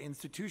future.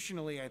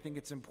 Institutionally, I think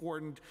it's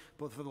important,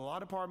 both for the law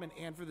department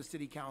and for the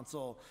city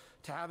council,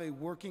 to have a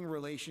working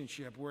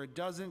relationship where it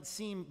doesn't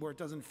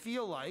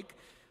feel like,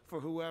 for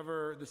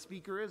whoever the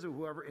speaker is, or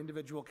whoever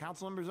individual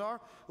council members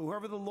are, or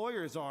whoever the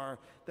lawyers are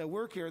that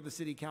work here at the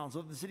city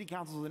council is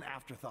an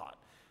afterthought.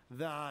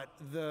 That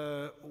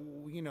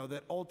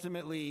that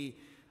ultimately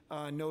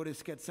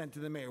notice gets sent to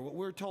the mayor. What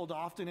we're told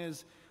often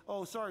is,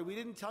 oh, sorry, we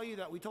didn't tell you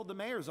that. We told the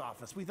mayor's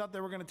office. We thought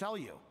they were going to tell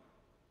you.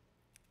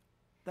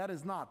 That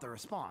is not the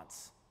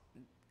response.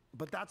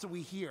 But that's what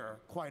we hear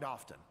quite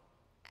often.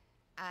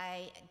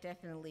 I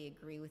definitely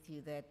agree with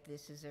you that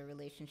this is a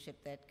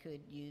relationship that could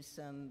use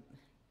some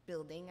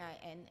building,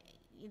 and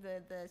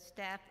the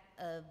staff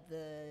of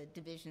the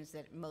divisions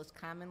that most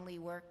commonly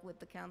work with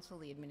the council,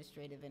 the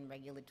administrative and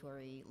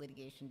regulatory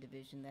litigation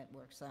division that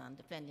works on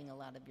defending a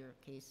lot of your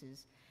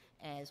cases,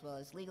 as well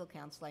as legal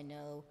counsel, I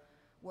know,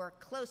 work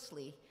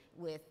closely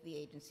with the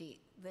agency.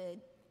 The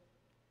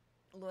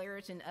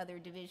lawyers in other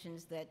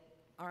divisions that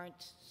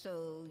aren't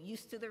so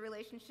used to the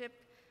relationship,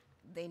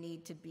 they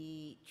need to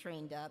be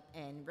trained up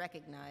and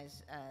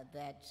recognize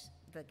that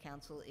the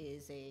council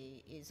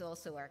is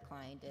also our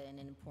client and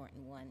an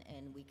important one,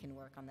 and we can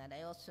work on that.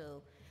 I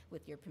also,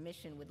 with your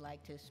permission, would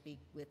like to speak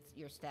with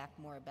your staff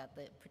more about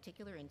the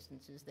particular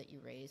instances that you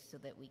raised, so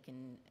that we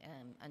can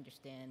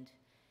understand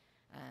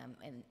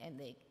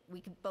and we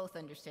can both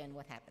understand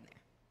what happened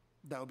there.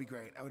 That would be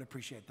great. I would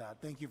appreciate that.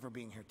 Thank you for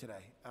being here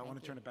today. I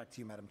want to turn it back to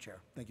you, Madam Chair.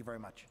 Thank you very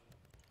much.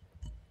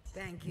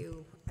 Thank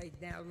you. I'd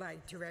now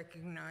like to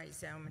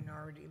recognize our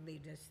Minority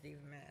Leader, Steve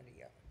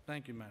Mattio.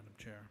 Thank you, Madam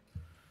Chair.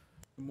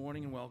 Good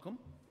morning and welcome.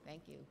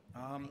 Thank you.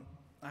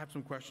 I have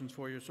some questions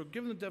for you. So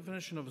given the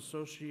definition of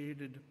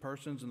associated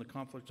persons in the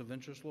conflicts of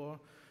interest law,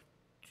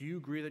 do you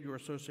agree that you're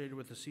associated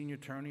with the senior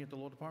attorney at the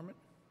law department?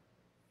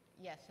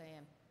 Yes, I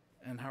am.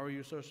 And how are you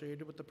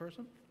associated with the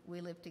person?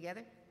 We live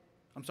together?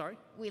 I'm sorry?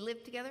 We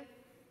live together?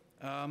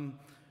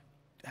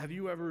 Have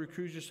you ever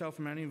recused yourself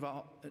from any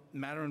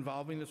matter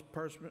involving this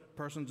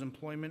person's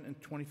employment in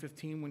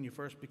 2015 when you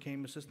first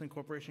became Assistant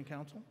Corporation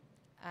Counsel?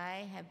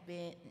 I have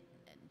been,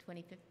 when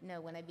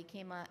I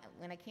came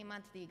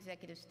onto the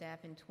executive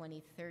staff in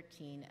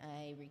 2013,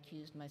 I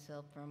recused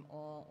myself from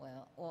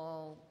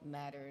all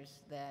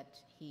matters that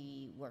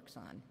he works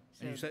on.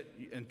 So And you said,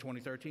 in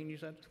 2013, you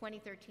said?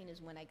 2013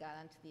 is when I got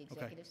onto the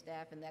executive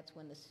staff, and that's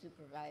when the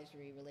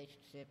supervisory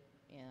relationship,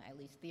 at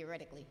least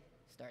theoretically,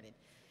 started.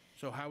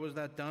 So how was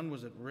that done?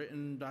 Was it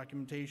written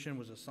documentation?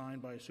 Was it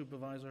signed by a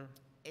supervisor?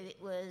 It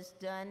was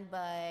done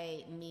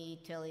by me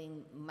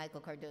telling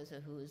Michael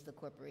Cardoza, who was the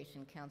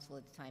corporation counsel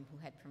at the time, who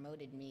had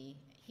promoted me.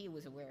 He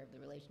was aware of the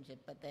relationship,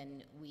 but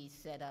then we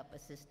set up a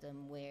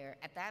system where,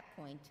 at that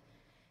point,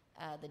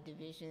 the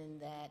division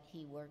that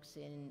he works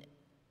in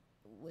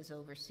was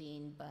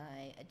overseen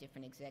by a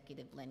different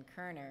executive, Len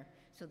Kerner,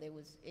 so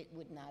it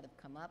would not have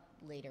come up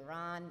later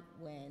on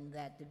when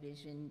that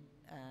division,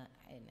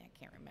 and I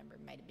can't remember,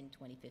 it might have been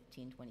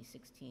 2015,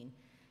 2016,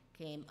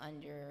 came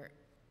under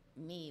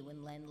me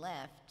when Len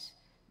left.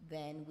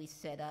 Then we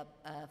set up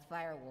a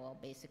firewall,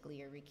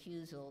 basically a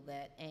recusal,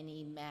 that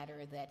any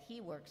matter that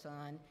he works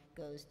on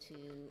goes to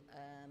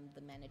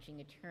the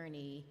managing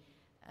attorney,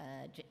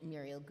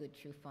 Muriel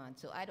Good-Trufant.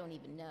 So I don't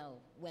even know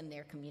when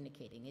they're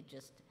communicating. It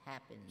just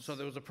happens. So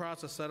there was a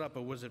process set up,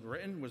 but was it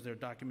written? Was there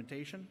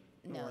documentation?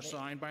 No, or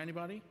signed by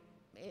anybody?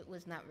 It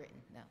was not written,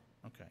 no.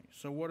 Okay.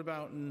 So what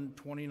about in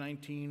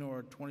 2019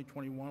 or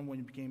 2021 when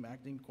you became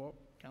acting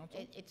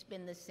counsel? It's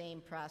been the same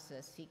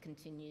process. He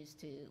continues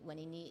to,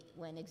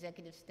 when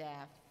executive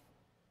staff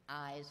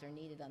eyes are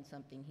needed on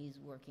something he's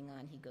working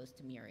on, he goes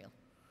to Muriel.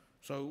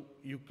 So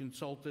you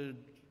consulted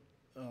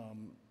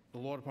the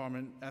law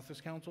department ethics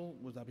counsel?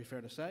 Would that be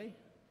fair to say?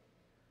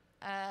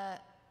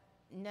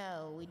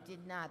 No, we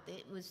did not.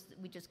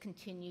 We just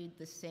continued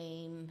the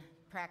same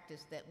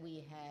practice that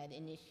we had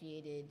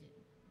initiated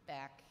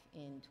back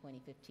in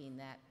 2015.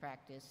 That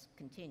practice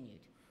continued.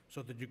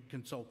 So did you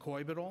consult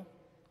COIB at all?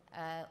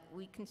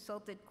 We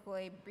consulted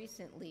COIB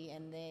recently,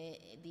 and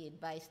the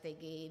advice they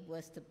gave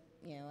was to,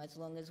 as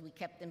long as we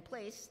kept in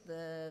place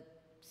the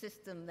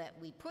system that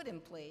we put in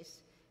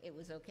place, it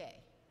was okay.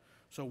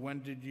 So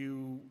when did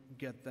you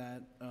get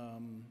that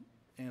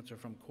answer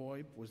from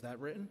COIB? Was that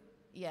written?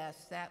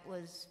 Yes, that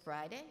was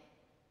Friday.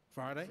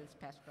 Friday? This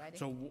past Friday.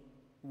 So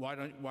why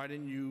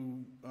didn't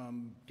you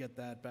get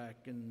that back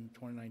in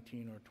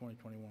 2019 or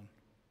 2021?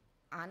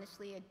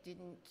 Honestly, it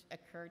didn't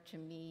occur to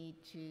me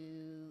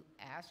to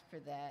ask for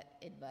that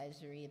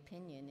advisory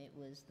opinion. It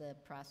was the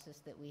process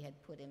that we had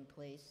put in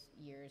place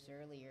years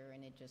earlier,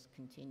 and it just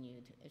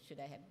continued. Should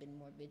I have been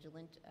more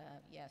vigilant?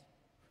 Yes.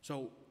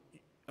 So,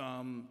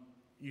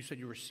 you said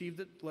you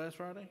received it last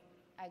Friday?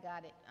 I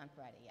got it on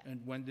Friday, yeah.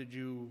 And when did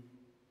you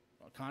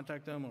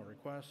contact them or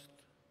request?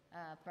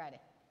 Friday.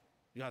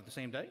 You got it the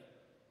same day?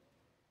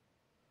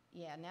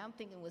 Yeah, now I'm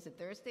thinking, was it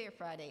Thursday or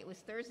Friday? It was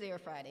Thursday or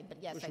Friday, but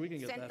yes, Wish I we could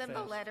get sent that them the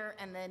fast. letter,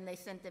 and then they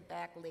sent it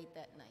back late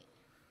that night.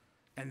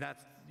 And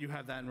you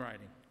have that in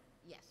writing?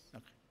 Yes.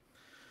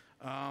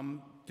 Okay.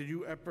 Did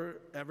you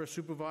ever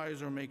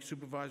supervise or make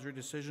supervisory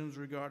decisions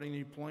regarding the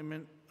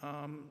employment,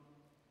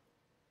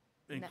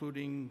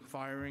 including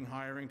firing,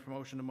 hiring,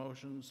 promotion,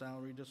 demotion,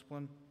 salary,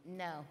 discipline?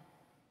 No,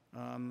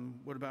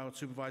 What about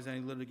supervise any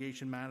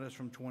litigation matters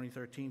from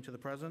 2013 to the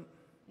present?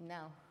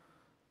 no,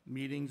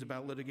 Meetings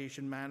about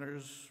litigation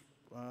matters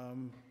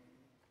from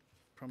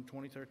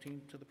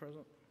 2013 to the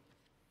present?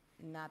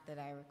 not that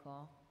I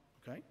recall.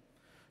 Okay.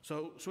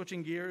 So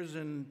switching gears,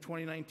 in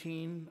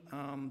 2019,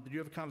 did you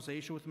have a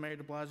conversation with Mayor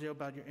de Blasio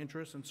about your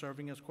interest in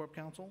serving as Corp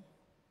Counsel?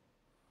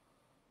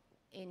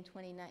 In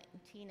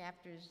 2019,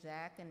 after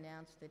Zach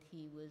announced that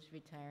he was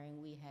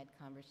retiring, we had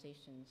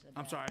conversations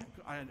about... I'm sorry,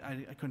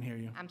 I couldn't hear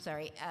you. I'm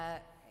sorry,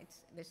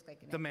 there's like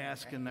an... The echo,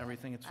 mask right? and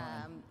everything, it's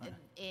fine.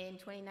 In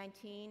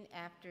 2019,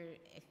 after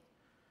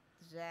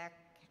Zach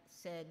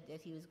said that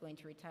he was going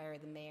to retire,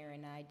 the mayor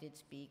and I did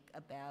speak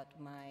about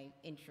my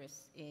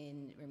interests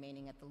in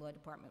remaining at the law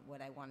department,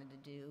 what I wanted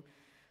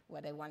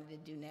to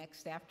do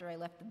next. After I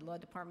left the law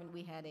department,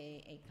 we had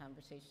a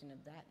conversation of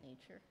that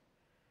nature.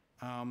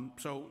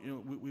 So,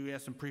 we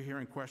asked some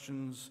pre-hearing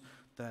questions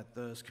that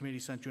the committee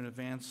sent you in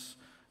advance,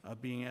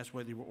 being asked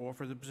whether you were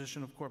offered the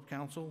position of Corp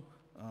Counsel.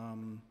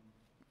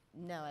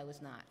 No, I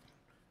was not.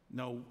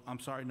 No, I'm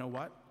sorry, no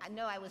what?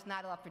 No, I was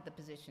not offered the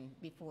position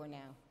before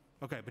now.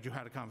 Okay, but you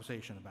had a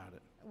conversation about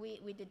it.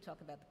 We did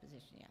talk about the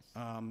position, yes.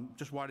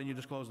 Just why didn't you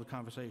disclose the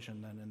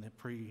conversation then in the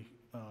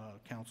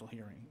pre-council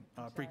hearing,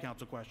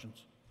 pre-council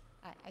questions?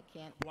 I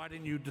can't. Why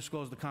didn't you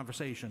disclose the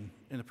conversation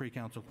in the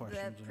pre-council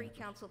questions? The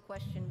pre-council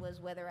question was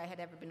whether I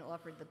had ever been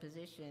offered the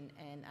position,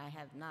 and I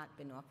have not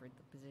been offered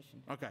the position.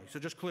 Okay, so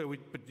just clear,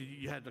 but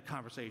you had the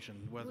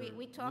conversation, whether...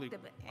 We talked leg-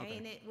 about, I okay.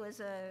 mean, it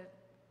was a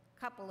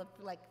couple of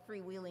like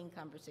freewheeling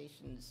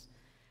conversations.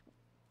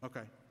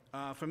 Okay.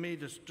 For me,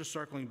 just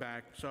circling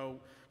back, so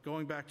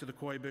going back to the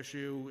COIB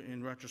issue,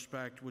 in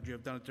retrospect, would you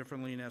have done it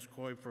differently and asked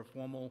COIB for a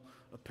formal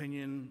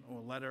opinion or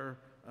letter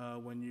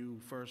when you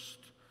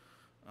first,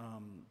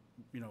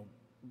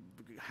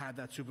 had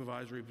that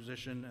supervisory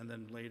position, and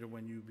then later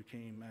when you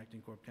became acting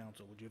corp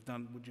counsel? Would you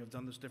have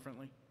done this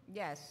differently?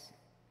 Yes.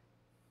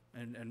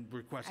 And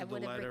requested the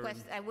letter?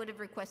 I would have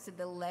requested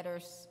the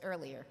letters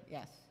earlier,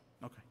 yes.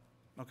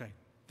 Okay.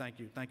 Thank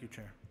you,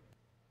 Chair.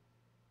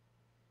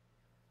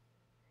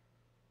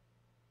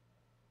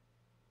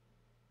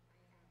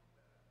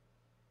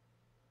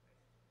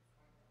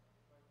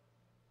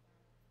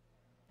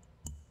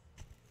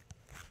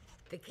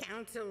 The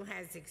council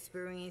has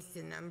experienced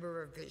a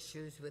number of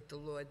issues with the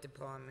law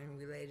department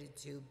related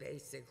to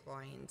basic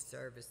client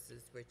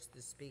services, which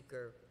the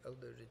speaker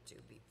alluded to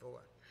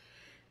before.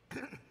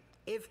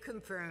 If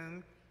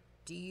confirmed,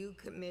 do you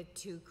commit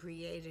to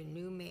create a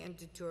new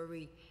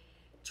mandatory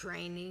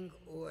training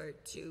or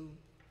to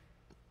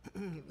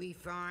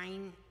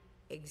refine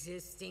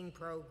existing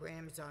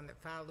programs on the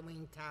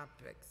following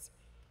topics?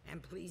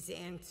 And please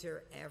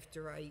answer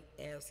after I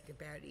ask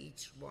about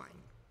each one.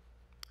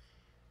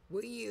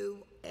 Will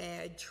you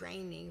add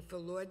training for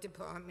law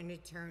department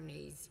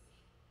attorneys?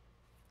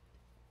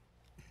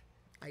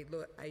 I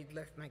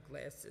left my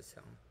glasses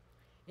home.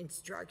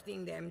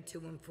 Instructing them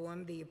to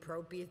inform the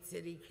appropriate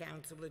city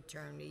council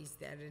attorneys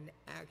that an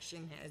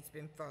action has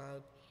been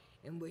filed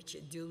in which a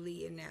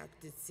duly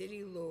enacted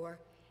city law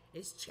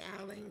is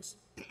challenged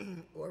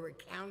or a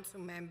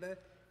council member,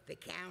 the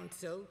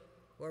council,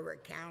 or a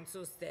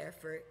council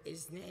staffer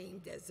is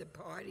named as a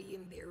party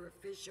in their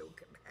official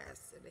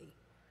capacity.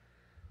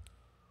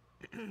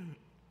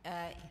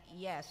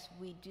 Yes,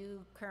 we do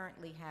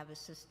currently have a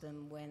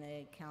system when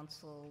a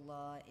council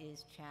law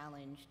is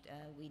challenged.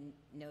 We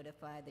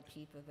notify the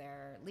chief of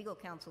our legal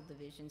counsel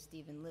division,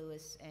 Stephen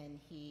Lewis,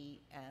 and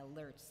he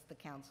alerts the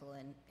council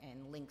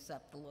and links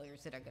up the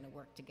lawyers that are going to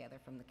work together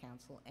from the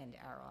council and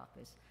our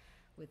office.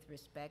 With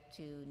respect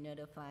to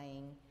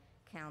notifying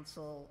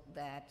council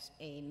that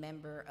a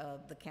member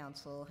of the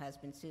council has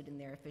been sued in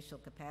their official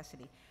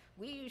capacity,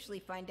 we usually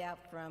find out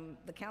from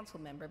the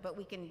council member, but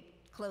we can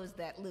close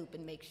that loop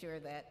and make sure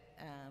that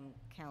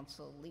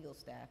council legal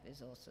staff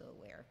is also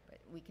aware. But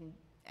we can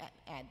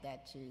add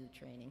that to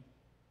training.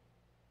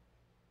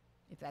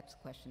 If that's the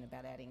question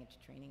about adding it to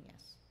training,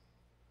 yes.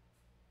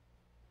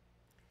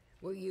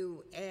 Will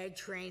you add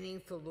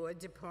training for law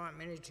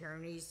department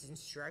attorneys,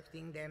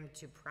 instructing them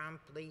to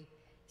promptly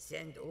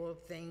send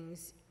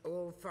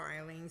all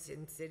filings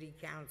in city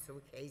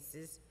council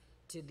cases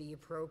to the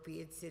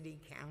appropriate city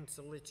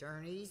council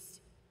attorneys?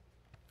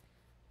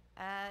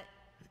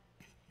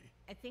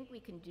 I think we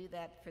can do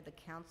that for the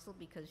council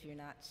because you're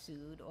not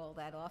sued all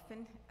that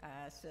often.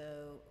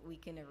 So we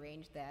can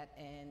arrange that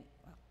and,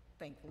 well,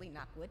 thankfully,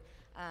 knock wood,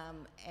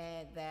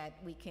 and that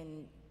we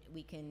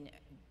can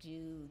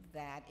do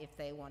that if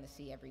they want to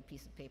see every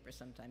piece of paper.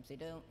 Sometimes they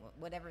don't.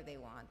 Whatever they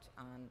want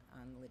on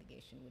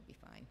litigation would be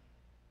fine.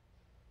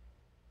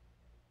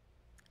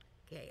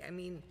 Okay, I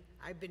mean,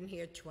 I've been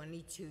here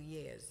 22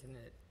 years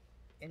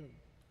in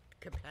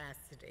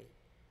capacity,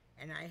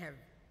 and I have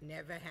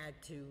never had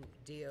to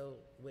deal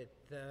with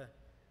the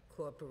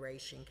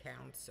Corporation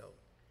Council.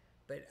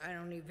 But I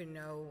don't even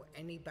know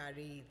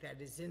anybody that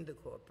is in the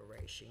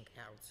Corporation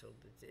Council.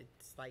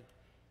 It's like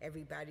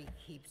everybody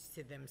keeps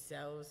to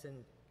themselves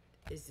and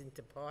isn't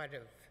a part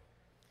of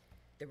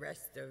the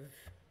rest of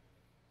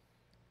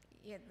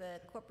Yeah,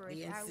 the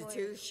corporation. the our lawyers-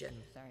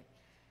 institution. Sorry.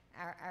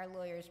 Our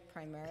lawyers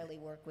primarily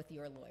work with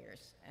your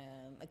lawyers.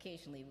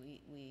 Occasionally,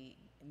 we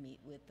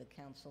meet with the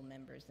council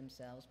members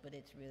themselves, but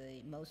it's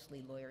really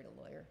mostly lawyer to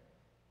lawyer.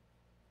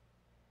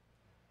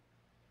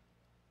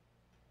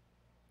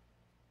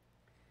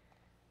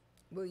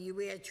 Will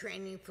you add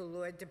training for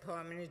law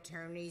department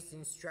attorneys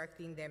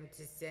instructing them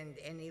to send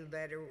any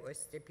letter or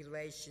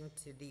stipulation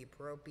to the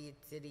appropriate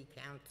city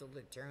council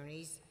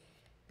attorneys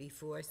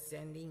before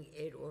sending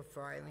it or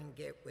filing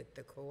it with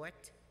the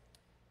court?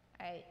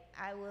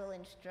 I will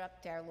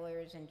instruct our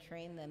lawyers and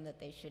train them that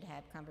they should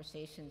have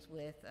conversations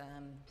with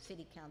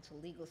city council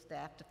legal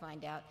staff to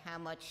find out how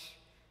much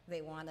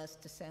they want us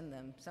to send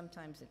them.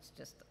 Sometimes it's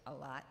just a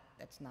lot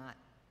that's not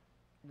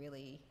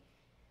really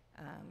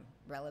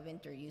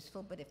relevant or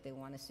useful, but if they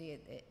want to see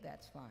it,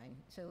 that's fine.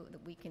 So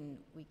that we can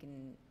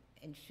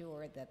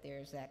ensure that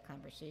there's that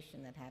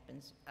conversation that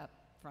happens up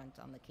front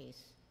on the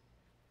case.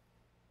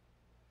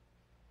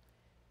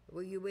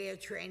 Will you add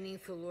training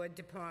for law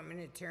department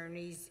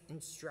attorneys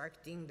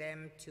instructing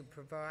them to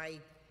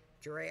provide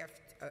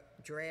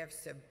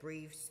drafts of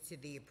briefs to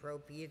the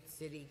appropriate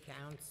city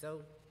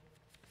council?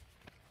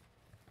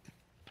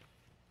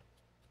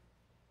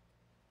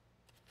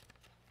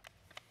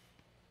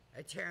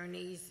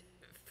 Attorneys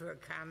for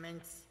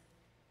comments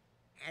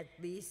at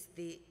least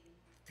the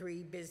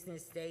 3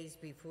 business days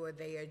before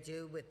they are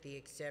due, with the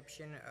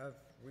exception of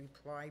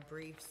reply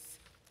briefs?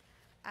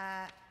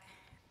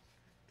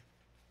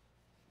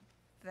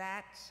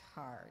 That's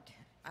hard.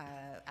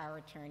 Our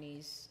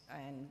attorneys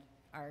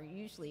are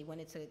usually, when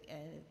it's a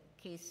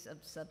case of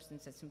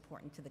substance that's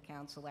important to the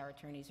council, our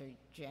attorneys are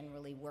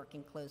generally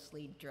working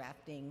closely,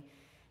 drafting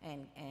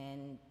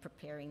and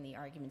preparing the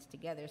arguments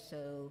together.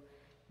 So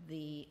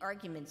the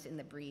arguments in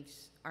the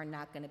briefs are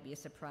not going to be a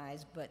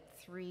surprise, but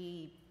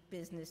 3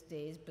 business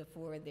days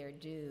before they're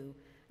due,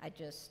 I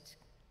just,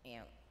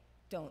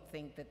 don't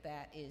think that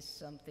that is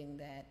something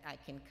that I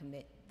can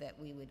commit that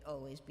we would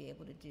always be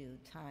able to do.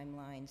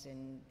 Timelines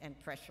and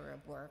pressure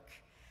of work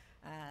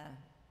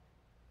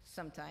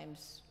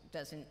sometimes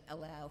doesn't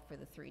allow for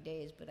the 3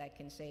 days, but I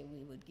can say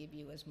we would give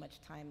you as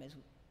much time as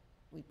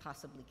we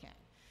possibly can.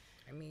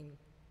 I mean,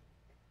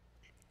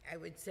 I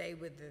would say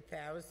with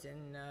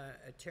 1,000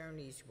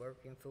 attorneys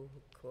working for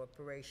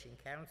Corporation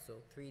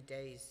Council, 3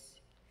 days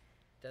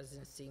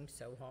doesn't seem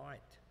so hard.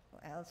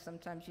 Well,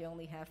 sometimes you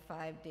only have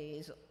 5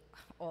 days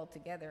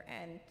altogether,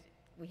 and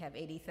we have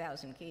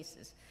 80,000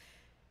 cases.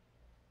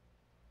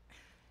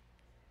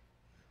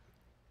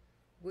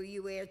 Will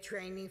you add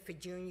training for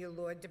junior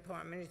law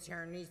department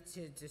attorneys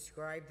to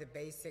describe the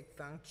basic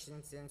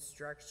functions and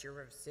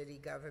structure of city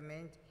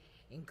government,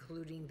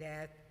 including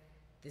that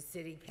the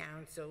city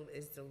council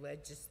is the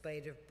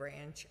legislative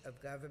branch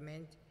of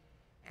government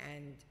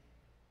and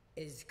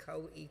is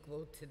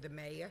co-equal to the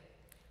mayor?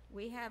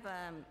 We have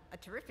a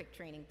terrific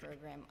training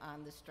program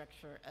on the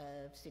structure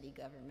of city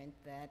government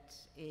that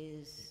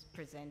is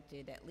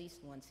presented at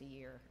least once a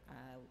year.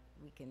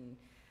 We can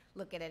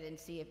look at it and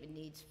see if it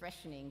needs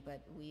freshening,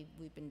 but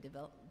we've been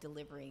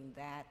delivering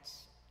that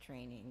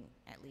training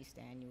at least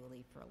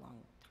annually for a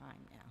long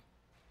time now.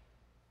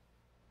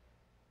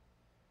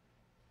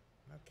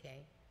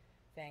 Okay,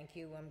 thank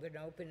you. I'm going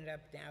to open it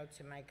up now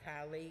to my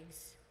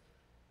colleagues.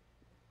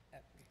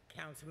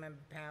 Councilmember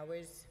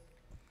Powers.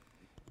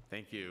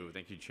 Thank you,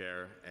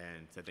 Chair,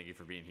 and thank you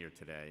for being here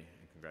today,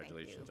 and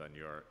congratulations on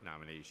your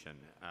nomination.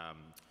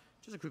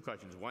 Just a quick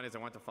questions. One is I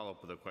want to follow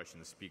up with a question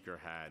the speaker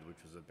had,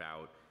 which was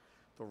about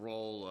the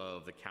role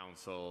of the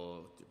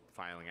council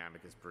filing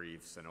amicus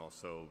briefs, and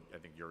also I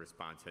think your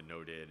response had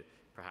noted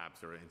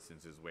perhaps there are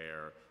instances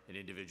where an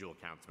individual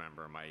council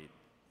member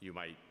you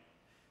might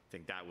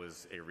think that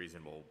was a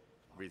reasonable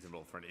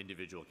for an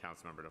individual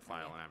council member to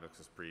file an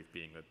amicus brief,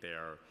 being that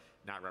they're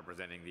not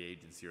representing the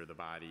agency or the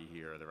body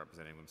here, they're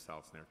representing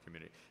themselves and their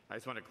community. I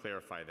just want to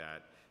clarify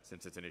that,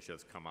 since it's an issue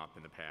that's come up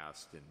in the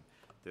past in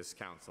this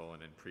council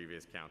and in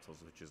previous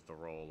councils, which is the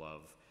role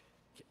of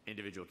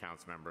individual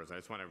council members. I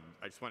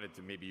just wanted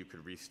to, maybe you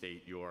could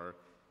restate your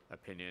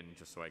opinion,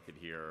 just so I could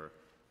hear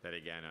that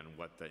again on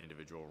what the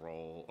individual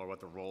role, or what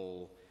the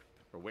role,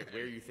 or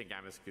where you think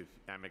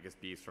amicus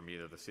briefs from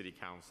either the city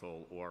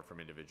council or from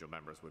individual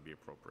members would be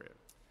appropriate.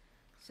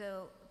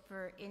 So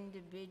for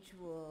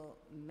individual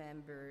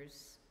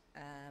members,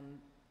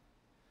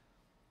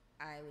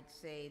 I would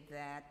say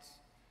that,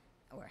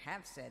 or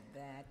have said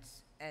that,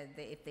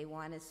 if they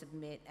want to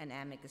submit an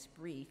amicus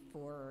brief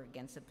for or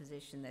against a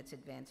position that's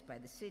advanced by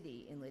the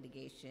city in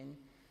litigation,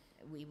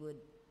 we would,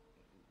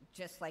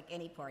 just like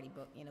any party,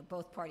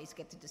 both parties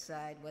get to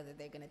decide whether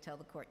they're going to tell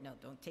the court, no,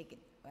 don't take it.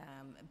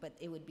 But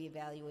it would be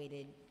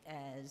evaluated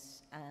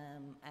as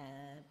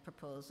a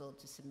proposal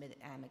to submit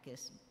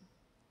amicus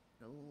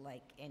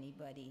like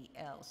anybody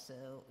else.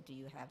 So do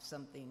you have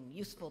something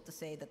useful to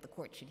say that the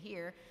court should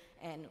hear,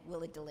 and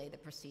will it delay the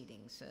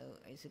proceedings? So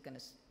is it going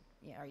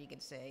to, are you going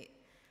to say,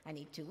 I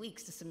need 2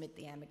 weeks to submit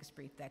the amicus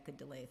brief? That could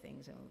delay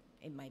things. So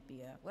it might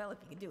be well, if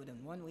you could do it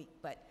in 1 week.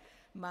 But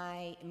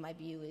my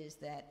view is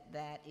that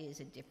that is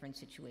a different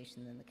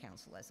situation than the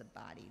council as a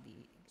body.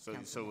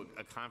 So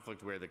a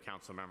conflict where the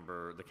council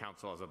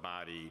as a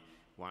body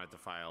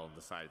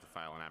decided to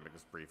file an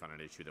amicus brief on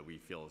an issue that we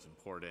feel is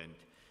important,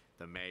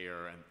 the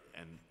mayor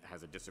and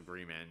has a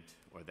disagreement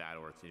or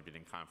it's even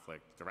in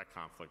direct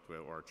conflict with,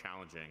 or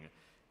challenging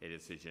a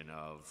decision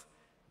of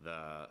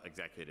the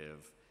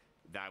executive,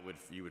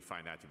 you would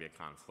find that to be a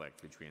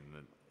conflict between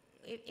the.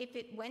 If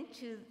it went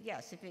to,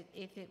 yes,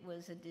 if it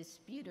was a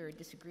dispute or a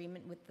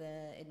disagreement with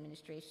the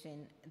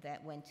administration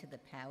that went to the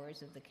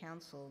powers of the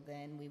council,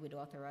 then we would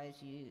authorize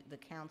the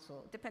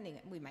council, depending,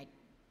 we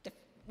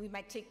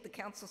might take the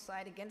council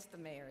side against the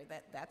mayor.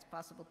 That's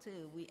possible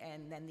too.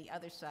 And then the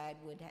other side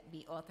would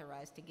be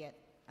authorized to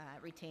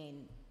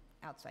retain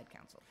outside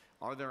counsel.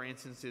 Are there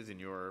instances in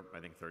your, I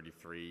think,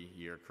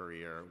 33-year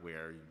career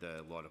where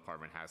the law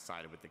department has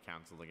sided with the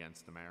council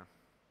against the mayor?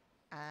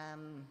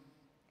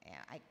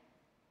 Yeah,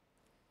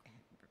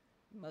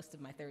 most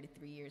of my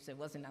 33 years, I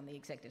wasn't on the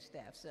executive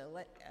staff. So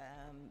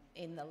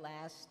in the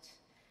last,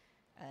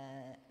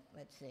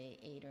 let's say,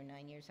 8 or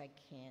 9 years, I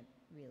can't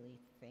really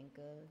think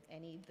of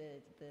any.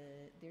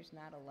 There's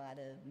not a lot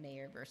of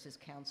mayor versus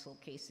council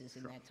cases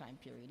in that time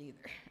period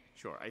either.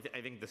 Sure.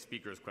 I think the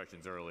speaker's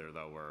questions earlier,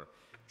 though, were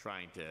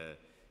trying to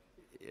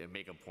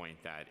make a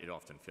point that it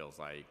often feels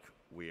like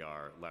we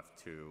are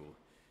left to,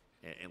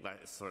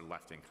 sort of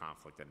left in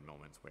conflict at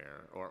moments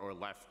where, or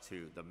left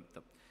to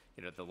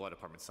the law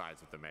department sides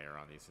with the mayor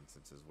on these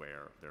instances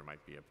where there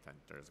might be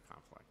there's a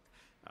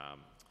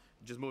conflict.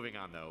 Just moving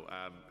on, though,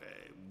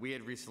 we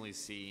had recently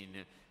seen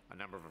a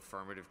number of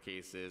affirmative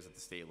cases at the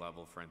state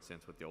level, for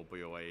instance, with the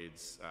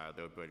opioids,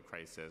 the opioid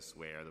crisis,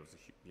 where there was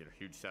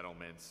huge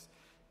settlements.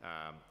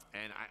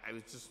 And I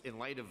was just, in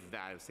light of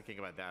that, I was thinking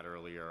about that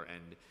earlier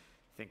and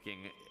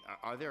thinking,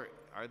 are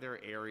there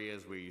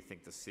areas where you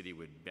think the city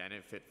would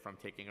benefit from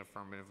taking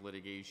affirmative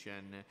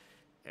litigation?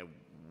 And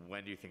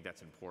when do you think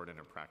that's important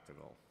or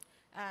practical?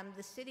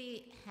 The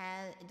city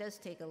does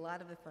take a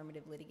lot of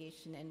affirmative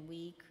litigation, and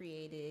we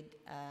created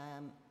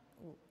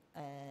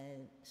a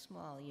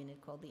small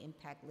unit called the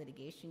Impact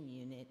Litigation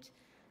Unit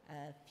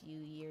a few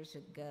years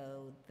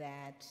ago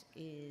that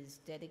is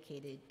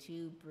dedicated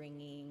to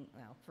bringing,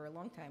 well, for a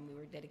long time we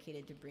were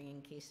dedicated to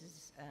bringing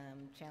cases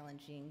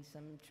challenging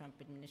some Trump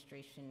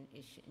administration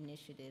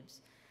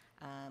initiatives.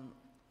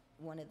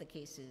 One of the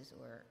cases,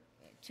 or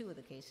two of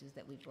the cases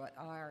that we brought,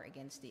 are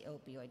against the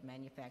opioid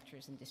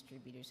manufacturers and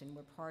distributors, and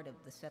we're part of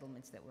the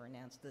settlements that were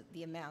announced.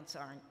 The amounts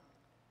aren't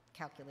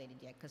calculated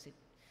yet because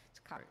it's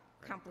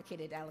a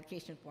complicated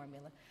allocation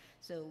formula.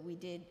 So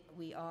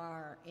we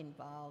are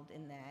involved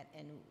in that,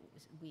 and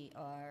we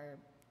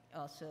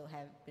also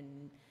have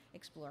been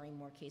exploring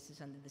more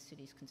cases under the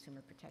city's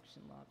consumer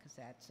protection law, because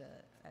that's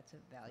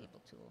a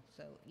valuable tool.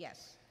 So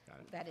yes,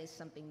 that is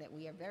something that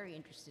we are very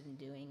interested in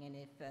doing, and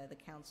if the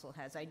council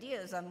has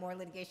ideas on more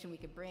litigation we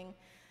could bring,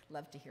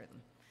 love to hear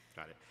them.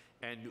 Got it.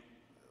 And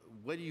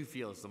what do you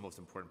feel is the most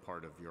important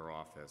part of your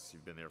office?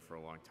 You've been there for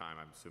a long time.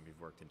 I'm assuming you've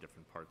worked in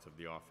different parts of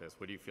the office.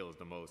 What do you feel is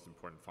the most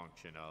important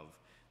function of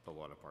the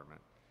law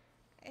department?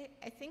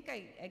 I think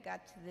I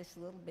got to this a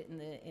little bit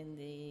in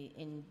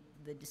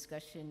the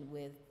discussion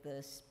with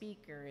the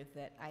speaker,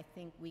 that I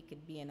think we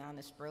could be an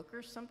honest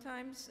broker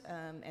sometimes,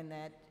 and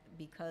that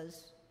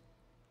because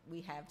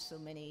we have so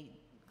many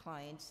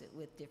clients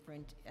with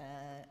different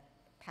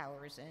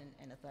powers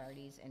and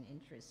authorities and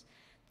interests,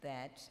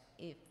 that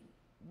if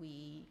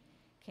we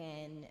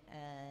can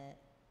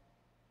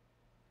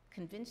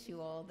convince you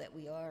all that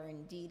we are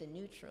indeed a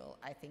neutral,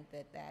 I think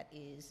that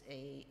is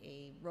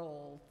a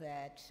role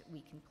that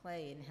we can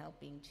play in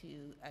helping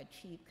to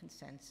achieve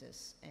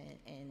consensus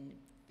and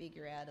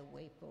figure out a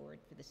way forward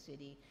for the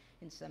city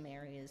in some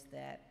areas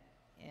that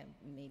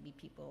maybe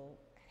people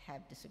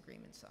have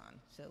disagreements on.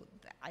 So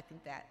I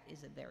think that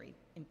is a very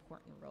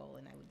important role,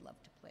 and I would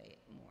love to play it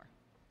more.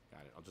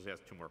 Got it. I'll just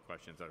ask two more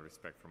questions out of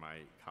respect for my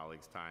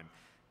colleagues' time.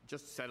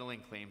 Just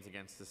settling claims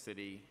against the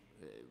city,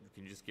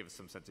 can you just give us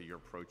some sense of your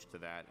approach to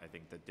that? I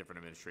think that different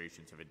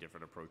administrations have had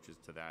different approaches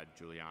to that,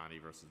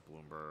 Giuliani versus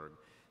Bloomberg,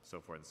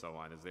 so forth and so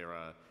on. Is there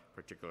a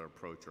particular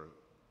approach? Or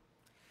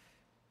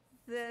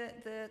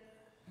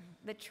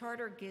The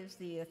charter gives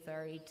the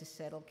authority to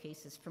settle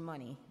cases for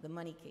money, the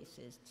money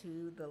cases,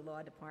 to the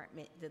law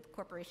department, the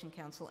corporation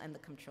counsel, and the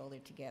comptroller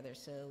together.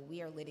 So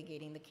we are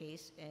litigating the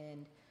case,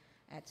 and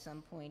at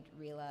some point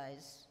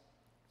realize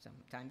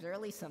sometimes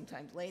early,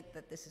 sometimes late,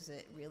 that this is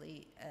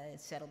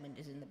settlement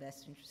is in the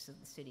best interest of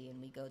the city,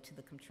 and we go to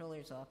the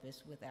comptroller's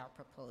office with our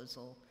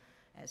proposal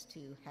as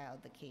to how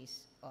the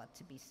case ought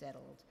to be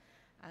settled.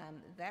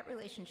 That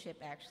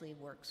relationship actually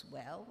works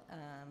well,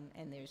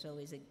 and there's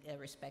always a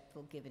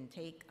respectful give and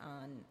take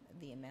on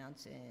the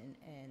amounts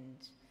and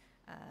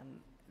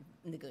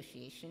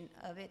negotiation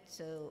of it,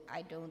 so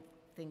I don't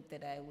think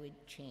that I would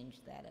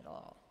change that at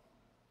all.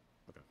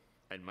 Okay.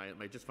 And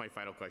my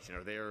final question,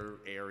 are there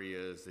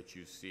areas that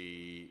you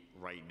see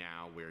right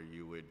now where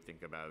you would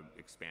think about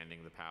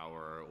expanding the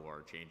power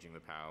or changing the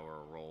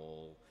power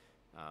role,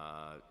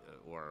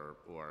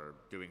 or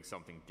doing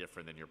something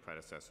different than your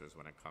predecessors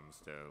when it comes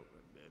to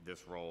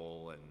this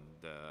role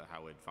and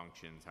how it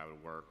functions, how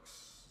it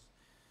works?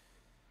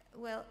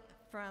 Well,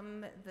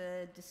 from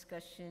the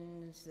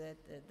discussions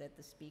that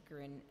the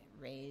speaker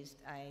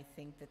raised, I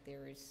think that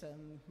there is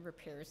some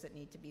repairs that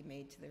need to be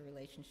made to the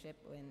relationship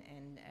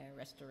and a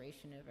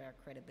restoration of our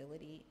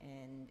credibility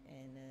and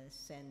a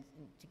sense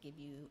to give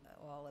you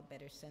all a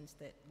better sense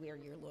that we're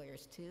your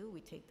lawyers too.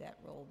 We take that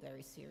role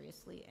very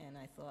seriously, and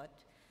I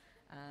thought,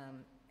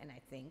 and I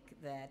think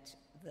that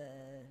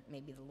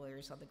maybe the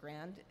lawyers on the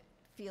ground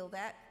feel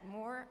that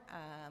more,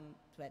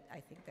 but I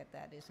think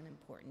that is an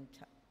important.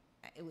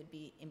 It would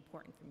be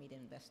important for me to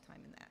invest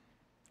time in that.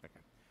 Okay.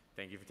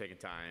 Thank you for taking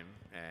time,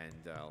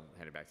 and I'll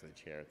hand it back to the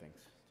chair. Thanks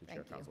to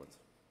Chair Thank you. Koslowitz.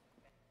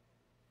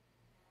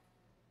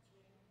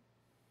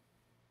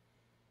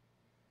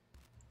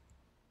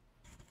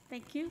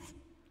 Thank you.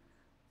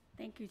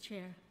 Thank you,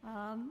 Chair.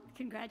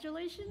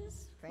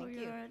 Congratulations Thank for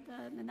you.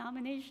 the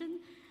nomination.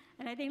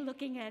 And I think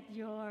looking at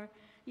your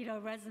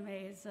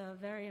resume is a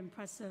very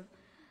impressive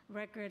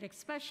record,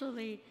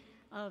 especially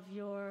of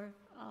your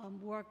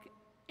work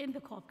in the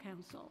Corp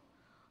Council,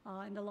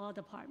 in the law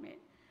department.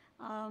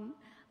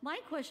 My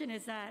question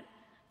is that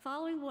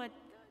following what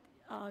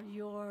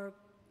your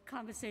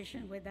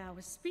conversation with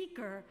our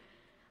speaker,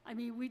 I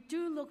mean, we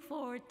do look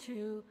forward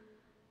to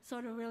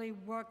sort of really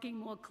working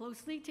more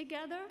closely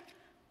together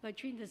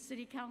between the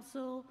City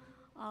Council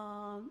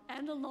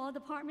and the law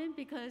department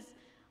because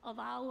of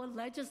our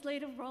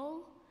legislative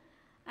role.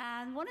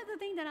 And one of the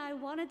things that I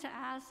wanted to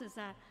ask is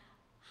that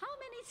how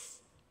many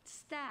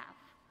staff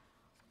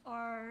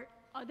are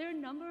there a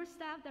number of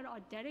staff that are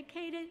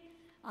dedicated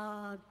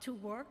to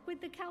work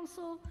with the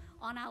council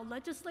on our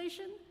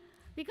legislation?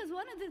 Because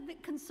one of the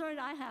concern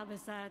I have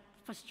is that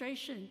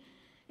frustration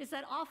is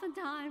that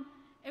oftentimes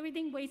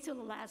everything waits till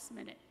the last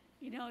minute.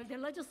 You know, the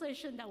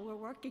legislation that we're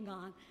working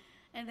on,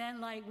 and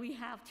then like we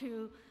have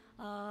to,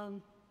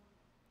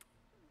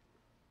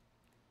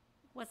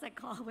 what's that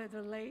called, with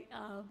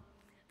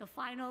the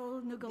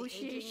final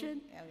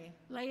negotiation,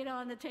 lay it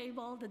on the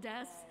table, the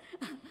desk,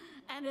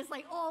 and it's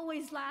like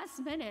always last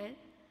minute.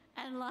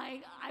 And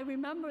like, I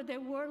remember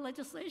there were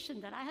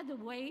legislation that I had to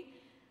wait,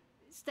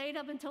 stayed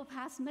up until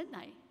past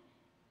midnight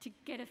to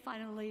get it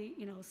finally,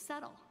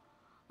 settled.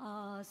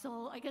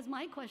 So I guess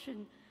my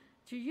question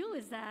to you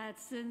is that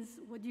since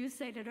what you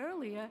stated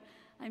earlier,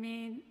 I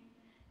mean,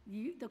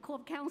 the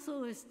Corp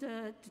Council is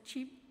the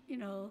chief,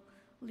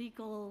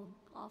 legal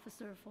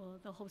officer for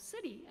the whole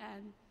city,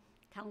 and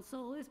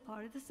council is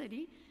part of the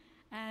city.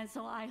 And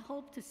so I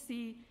hope to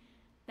see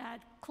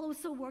that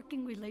closer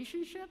working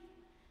relationship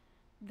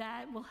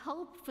that will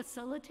help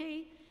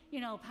facilitate,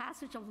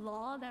 passage of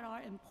law that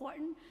are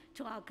important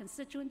to our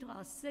constituent, to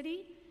our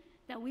city,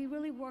 that we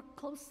really work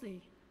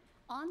closely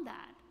on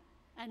that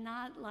and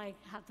not like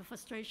have the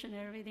frustration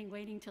and everything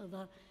waiting till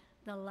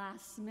the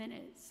last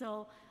minute.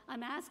 So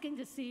I'm asking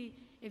to see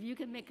if you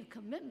can make a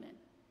commitment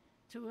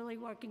to really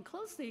working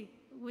closely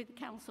with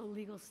council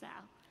legal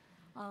staff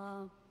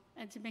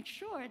and to make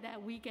sure that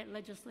we get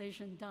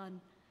legislation done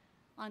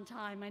on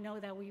time. I know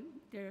that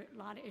there are a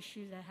lot of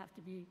issues that have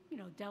to be,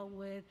 dealt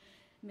with,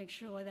 make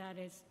sure that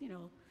it's,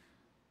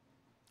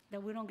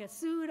 that we don't get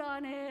sued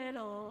on it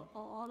or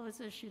all those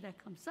issues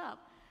that comes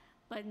up.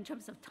 But in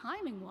terms of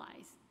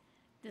timing-wise,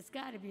 there's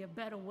got to be a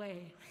better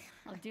way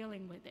of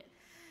dealing with it.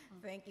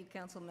 Thank you,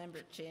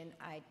 Councilmember Chin.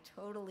 I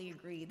totally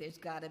agree. There's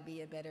got to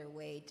be a better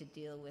way to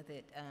deal with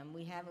it.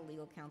 We have a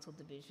legal counsel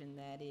division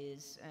that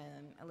is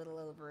a little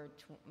over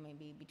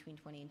maybe between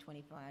 20 and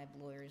 25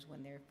 lawyers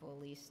when they're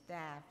fully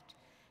staffed.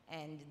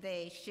 And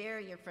they share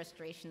your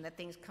frustration that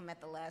things come at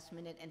the last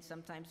minute, and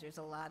sometimes there's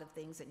a lot of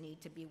things that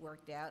need to be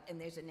worked out, and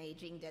there's an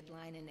aging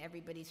deadline, and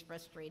everybody's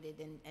frustrated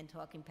and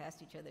talking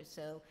past each other.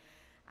 So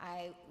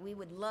we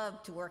would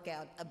love to work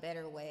out a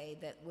better way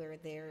where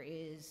there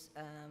is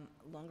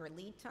longer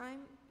lead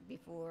time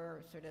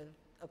before sort of,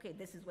 okay,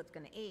 this is what's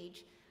going to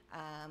age,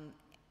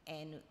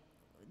 and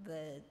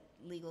the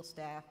legal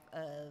staff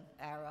of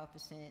our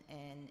office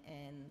and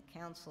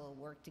council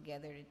work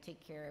together to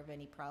take care of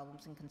any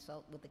problems and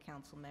consult with the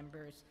council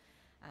members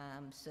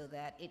so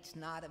that it's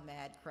not a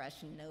mad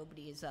crush and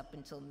nobody is up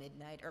until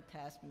midnight or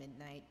past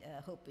midnight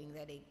hoping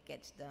that it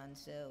gets done.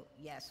 So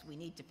yes, we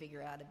need to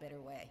figure out a better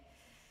way.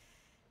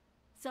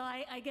 So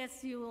I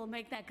guess you will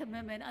make that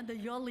commitment under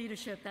your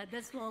leadership that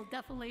this will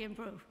definitely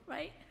improve,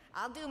 right?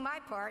 I'll do my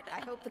part.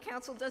 I hope the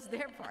council does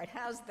their part.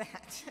 How's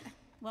that?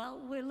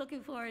 Well, we're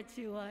looking forward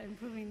to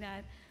improving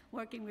that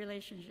working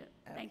relationship.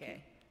 Thank you.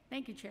 Okay.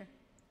 Thank you, Chair.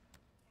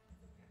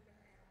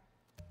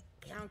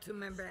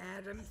 Councilmember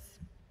Adams.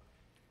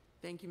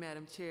 Thank you,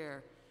 Madam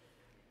Chair.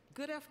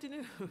 Good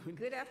afternoon.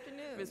 Good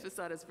afternoon. Ms.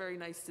 Posada, it's very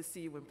nice to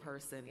see you in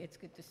person. It's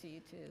good to see you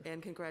too.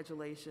 And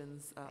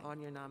congratulations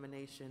on your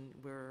nomination.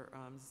 We're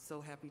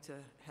so happy to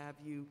have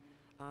you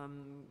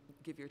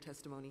give your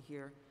testimony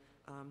here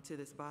to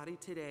this body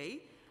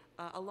today.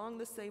 Along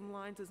the same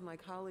lines as my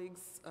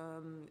colleagues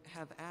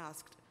have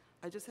asked,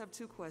 I just have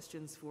two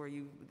questions for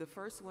you. The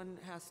first one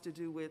has to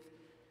do with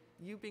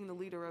you being the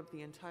leader of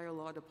the entire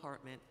law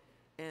department.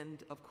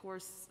 And of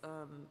course,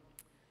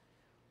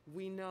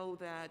 we know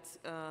that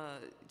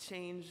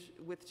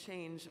with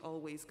change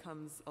always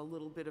comes a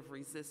little bit of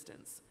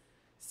resistance.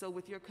 So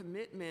with your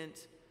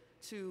commitment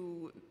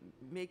to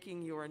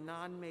making your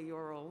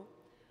non-mayoral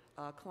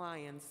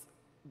clients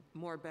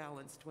more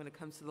balanced when it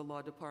comes to the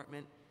law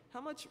department, how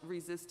much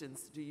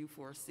resistance do you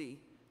foresee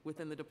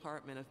within the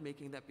department of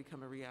making that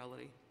become a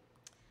reality?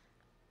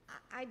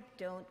 I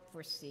don't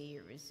foresee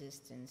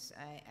resistance.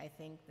 I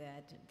think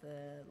that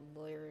the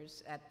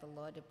lawyers at the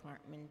law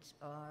department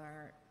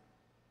are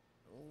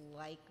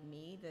like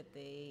me, that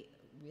they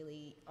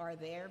really are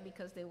there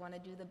because they want to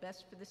do the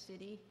best for the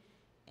city,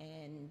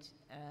 and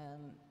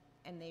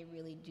they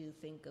really do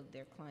think of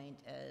their client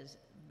as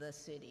the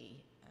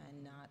city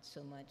and not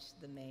so much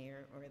the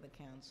mayor or the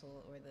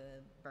council or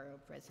the borough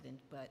president,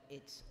 but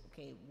it's,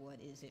 okay, what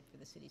is it for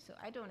the city? So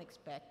I don't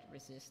expect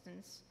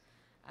resistance.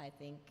 I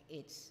think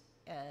it's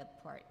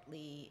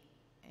partly,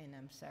 and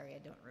I'm sorry, I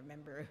don't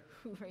remember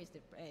who raised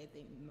it, I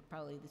think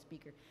probably the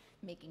speaker,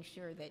 making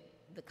sure that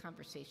the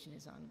conversation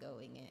is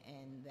ongoing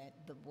and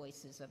that the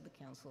voices of the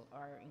council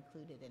are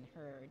included and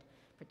heard,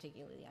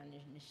 particularly on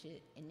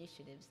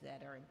initiatives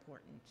that are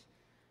important.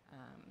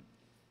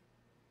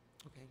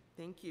 Okay,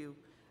 thank you.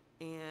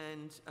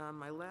 And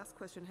my last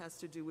question has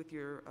to do with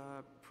your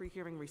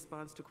pre-hearing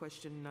response to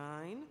question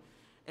 9.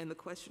 And the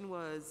question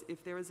was,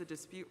 if there is a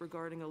dispute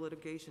regarding a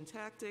litigation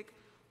tactic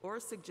or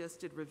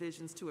suggested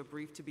revisions to a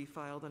brief to be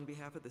filed on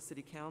behalf of the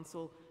City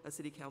Council, a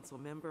City Council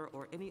member,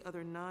 or any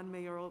other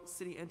non-mayoral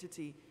city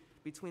entity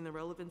between the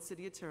relevant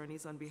city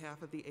attorneys on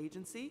behalf of the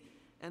agency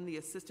and the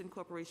Assistant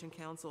Corporation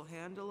Counsel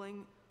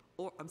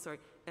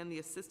and the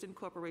Assistant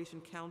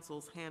Corporation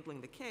Counsels handling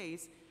the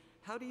case,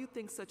 how do you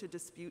think such a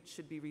dispute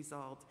should be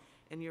resolved?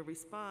 And your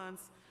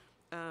response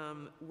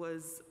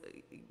was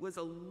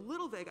a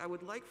little vague. I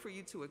would like for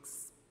you to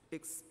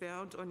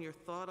expound on your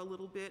thought a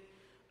little bit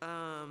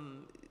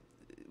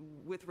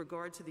with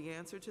regard to the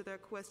answer to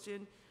that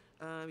question.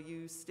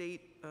 You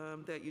state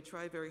that you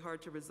try very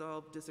hard to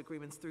resolve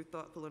disagreements through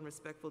thoughtful and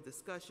respectful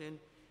discussion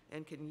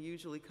and can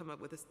usually come up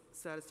with a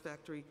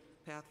satisfactory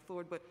path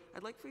forward. But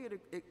I'd like for you to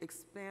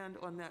expand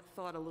on that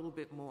thought a little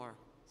bit more.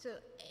 So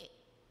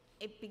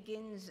it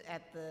begins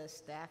at the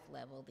staff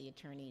level, the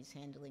attorneys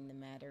handling the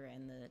matter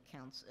and the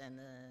council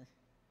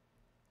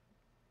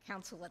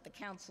at the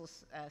council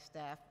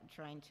staff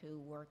trying to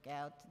work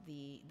out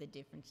the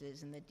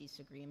differences and the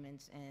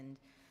disagreements, and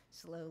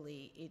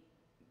slowly it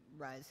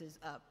rises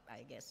up,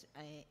 I guess,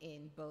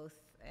 in both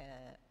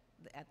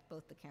at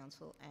both the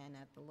council and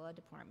at the law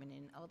department,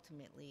 and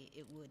ultimately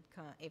it would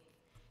come, if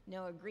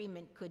no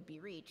agreement could be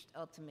reached,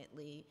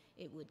 ultimately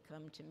it would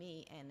come to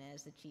me, and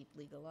as the chief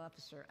legal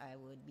officer, I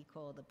would be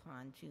called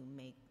upon to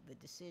make the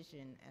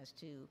decision as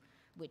to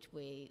which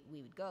way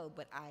we would go.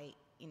 But I,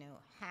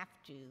 have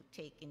to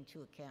take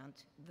into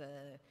account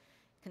the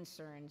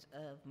concerns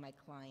of my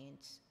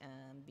clients,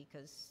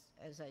 because,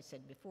 as I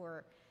said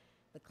before,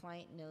 the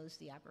client knows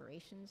the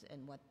operations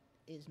and what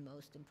is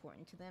most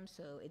important to them,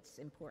 so it's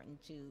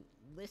important to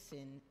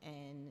listen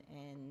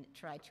and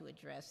try to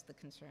address the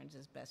concerns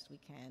as best we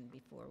can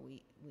before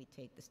we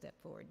take the step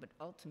forward. But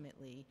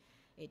ultimately,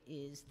 it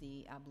is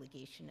the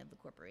obligation of the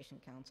Corporation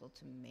Council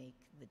to make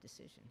the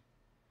decision.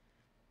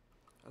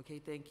 Okay,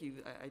 thank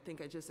you. I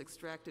think I just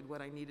extracted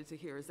what I needed to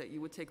hear, is that you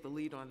would take the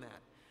lead on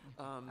that.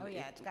 Oh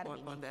yeah, it's got to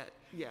be me. On that,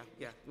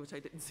 yeah, which I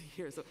didn't see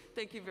here. So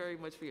thank you very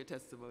much for your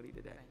testimony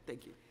today. Right.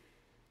 Thank you.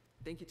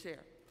 Thank you, Chair.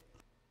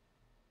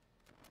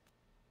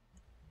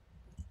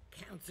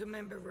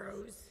 Councilmember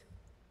Rose.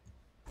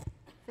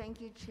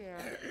 Thank you, Chair.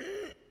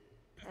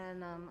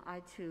 And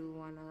I too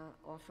want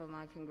to offer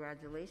my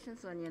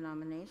congratulations on your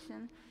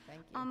nomination.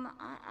 Thank you.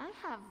 I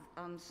have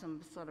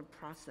some sort of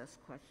process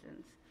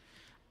questions.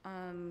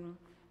 Are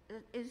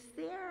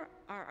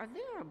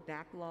there a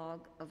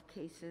backlog of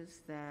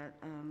cases that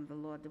the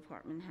law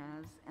department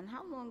has, and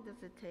how long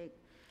does it take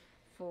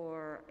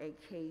for a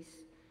case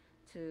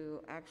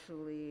to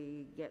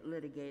actually get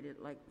litigated,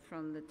 like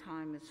from the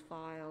time it's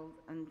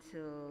filed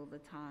until the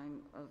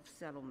time of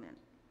settlement?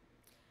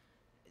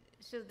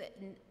 So that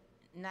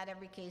not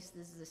every case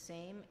is the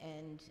same,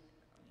 and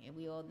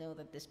we all know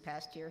that this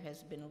past year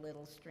has been a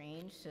little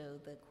strange, so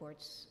the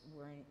courts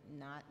were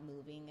not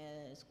moving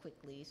as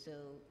quickly, so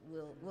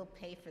we'll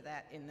pay for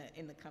that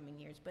in the coming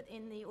years. But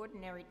in the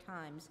ordinary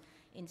times,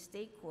 in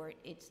state court,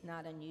 it's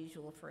not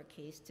unusual for a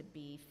case to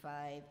be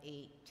 5,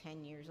 8,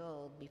 10 years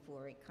old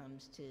before it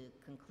comes to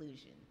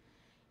conclusion.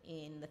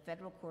 In the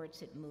federal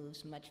courts, it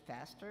moves much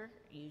faster,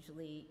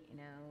 usually,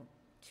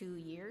 2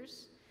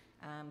 years,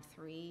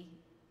 3,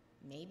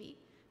 maybe,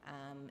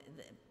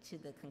 to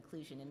the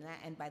conclusion.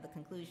 And by the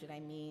conclusion, I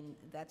mean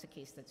that's a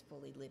case that's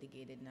fully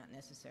litigated, not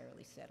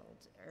necessarily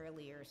settled.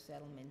 Earlier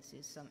settlements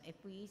is if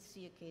we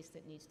see a case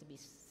that needs to be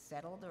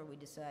settled, or we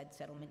decide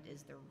settlement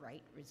is the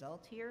right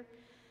result here,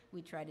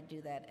 we try to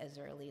do that as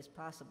early as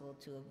possible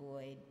to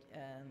avoid,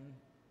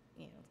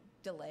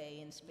 delay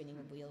and spinning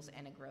of wheels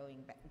and a growing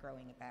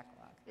a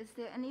backlog. Is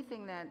there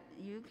anything that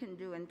you can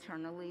do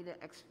internally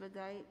to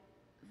expedite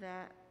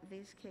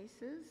these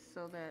cases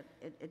so that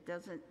it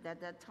doesn't,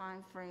 that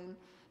time frame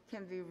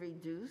can be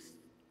reduced?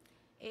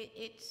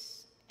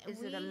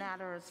 Is it a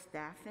matter of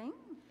staffing?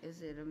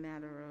 Is it a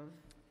matter of,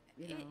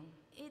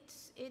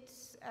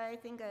 It's I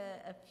think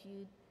a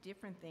few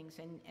different things,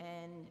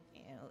 and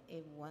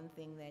one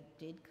thing that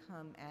did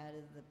come out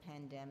of the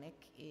pandemic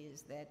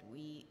is that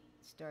we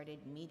started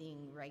meeting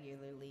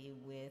regularly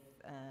with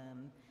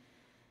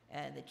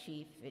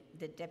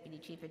the deputy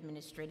chief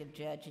administrative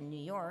judge in New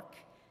York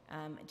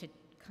to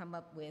come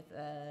up with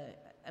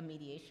a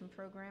mediation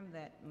program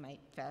that might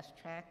fast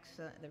track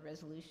the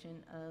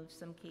resolution of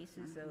some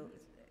cases. So,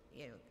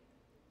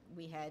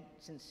 we had,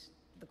 since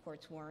the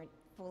courts weren't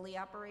fully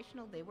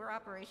operational, they were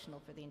operational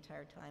for the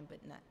entire time, but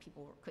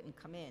people couldn't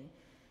come in.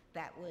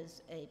 That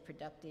was a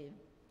productive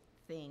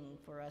thing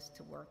for us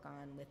to work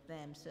on with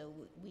them. So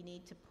we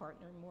need to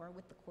partner more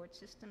with the court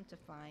system to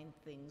find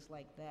things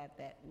like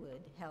that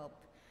would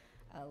help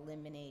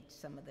eliminate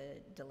some of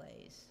the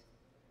delays.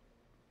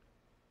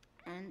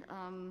 And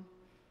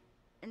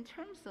in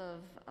terms of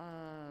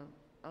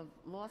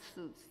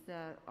lawsuits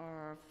that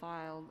are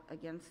filed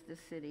against the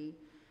city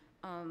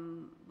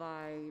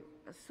by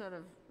a sort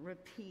of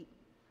repeat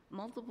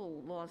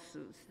multiple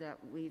lawsuits that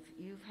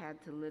you've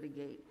had to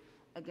litigate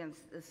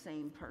against the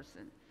same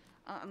person.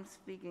 I'm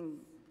speaking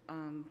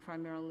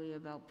primarily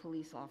about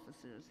police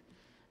officers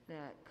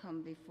that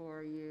come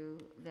before you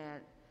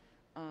that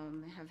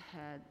have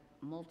had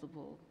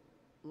multiple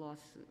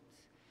lawsuits.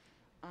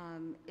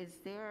 Is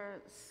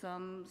there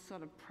some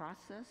sort of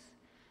process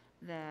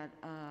that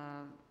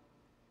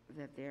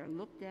they're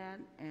looked at,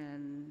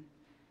 and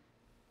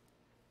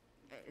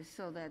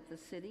so that the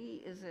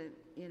city isn't,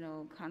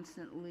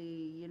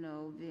 constantly,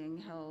 being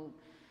held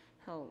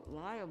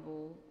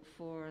liable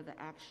for the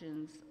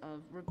actions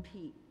of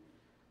repeat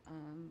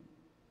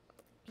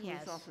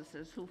police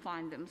officers who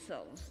find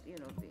themselves,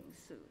 being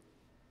sued?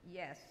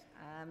 Yes,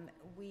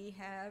 we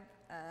have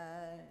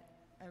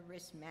a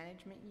risk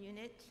management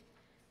unit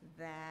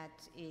that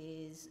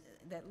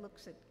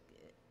looks at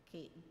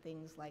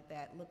things like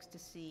that, looks to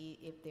see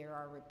if there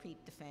are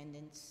repeat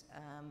defendants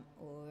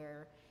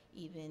or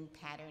even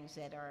patterns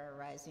that are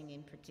arising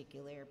in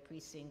particular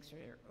precincts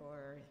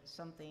or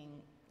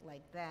something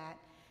like that.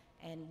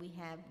 And we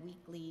have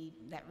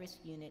that risk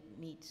unit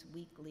meets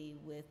weekly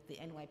with the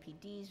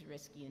NYPD's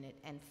risk unit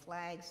and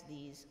flags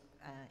these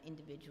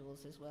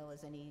individuals as well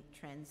as any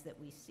trends that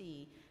we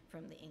see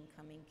from the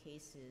incoming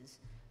cases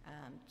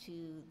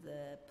to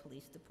the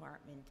police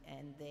department.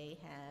 And they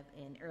have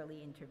an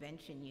early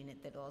intervention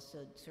unit that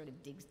also sort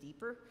of digs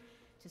deeper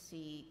to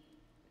see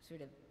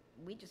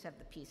we just have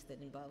the piece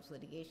that involves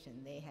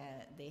litigation. They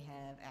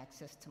have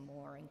access to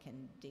more and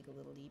can dig a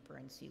little deeper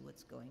and see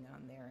what's going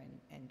on there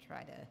and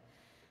try to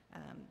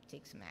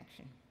take some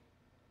action.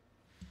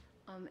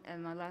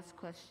 And my last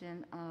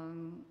question,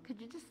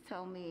 could you just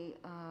tell me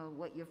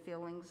what your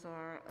feelings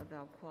are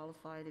about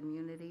qualified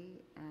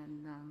immunity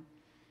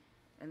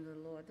and the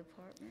law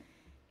department?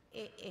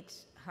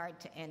 It's hard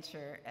to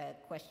answer a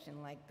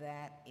question like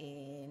that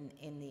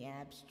in the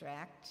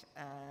abstract.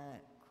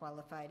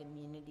 Qualified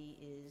immunity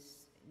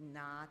is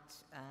not,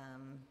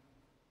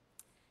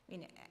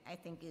 I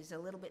think is a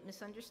little bit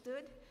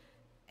misunderstood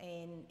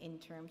in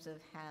terms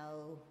of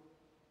how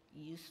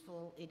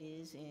useful it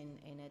is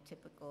in a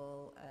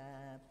typical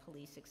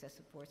police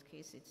excessive force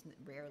case. It's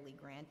rarely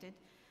granted.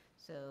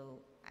 So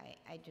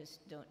I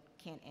just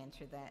can't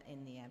answer that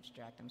in the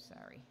abstract. I'm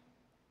sorry.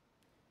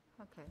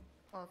 Okay.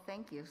 Well,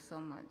 thank you so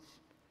much.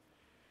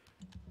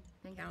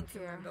 Thank you,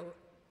 Chair.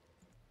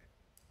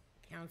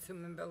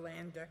 Councilmember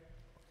Lander.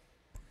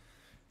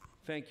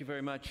 Thank you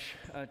very much,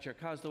 Chair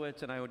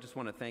Koslowitz, and I would just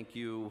want to thank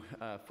you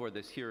for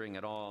this hearing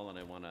at all, and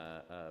I want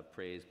to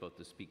praise both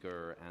the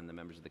Speaker and the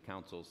members of the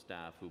Council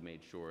staff who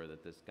made sure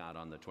that this got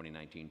on the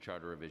 2019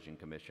 Charter Revision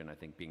Commission. I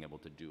think being able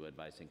to do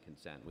advice and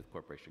consent with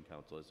Corporation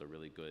Counsel is a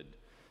really good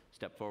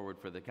step forward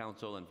for the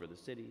Council and for the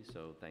city,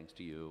 so thanks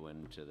to you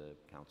and to the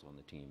Council and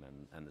the team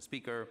and the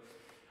Speaker.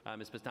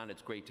 Ms. Pastana,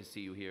 it's great to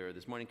see you here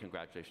this morning.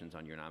 Congratulations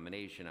on your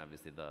nomination.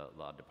 Obviously, the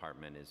Law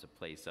Department is a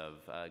place of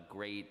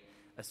great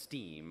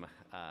esteem.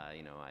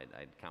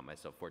 I'd count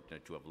myself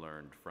fortunate to have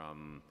learned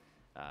from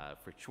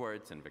Fritz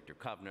Schwartz and Victor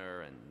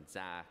Kovner and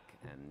Zach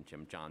and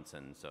Jim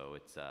Johnson. So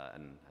it's,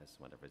 and I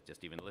wonder if it's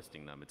just even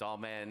listing them. It's all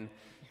men.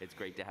 It's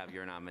great to have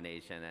your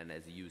nomination. And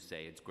as you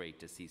say, it's great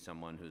to see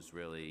someone who's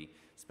really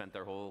spent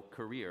their whole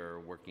career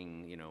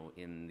working,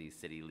 in these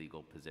city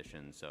legal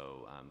positions.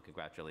 So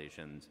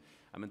congratulations.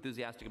 I'm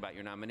enthusiastic about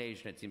your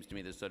nomination. It seems to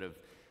me there's sort of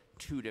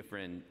two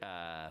different,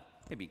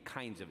 maybe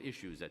kinds of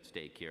issues at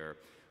stake here.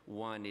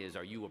 One is,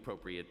 are you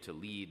appropriate to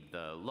lead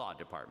the law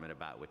department,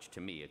 about which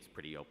to me it's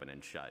pretty open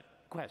and shut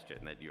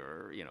question that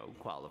you're,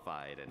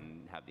 qualified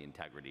and have the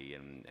integrity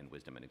and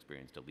wisdom and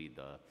experience to lead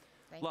the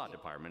law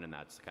department, and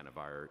that's kind of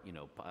our,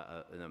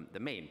 the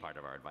main part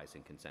of our advice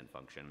and consent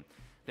function.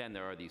 Then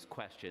there are these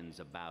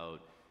questions about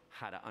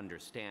how to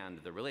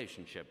understand the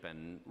relationship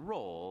and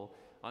role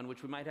on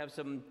which we might have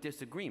some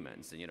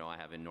disagreements. And, I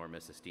have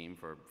enormous esteem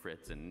for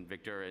Fritz and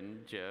Victor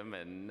and Jim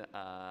and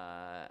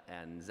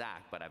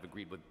Zach, but I've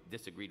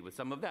disagreed with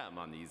some of them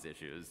on these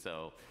issues.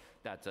 So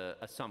that's a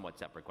somewhat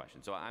separate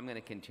question. So I'm going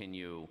to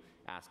continue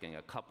asking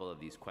a couple of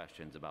these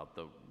questions about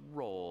the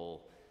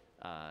role,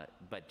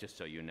 but just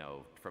so you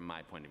know, from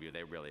my point of view,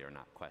 they really are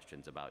not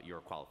questions about your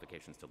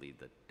qualifications to lead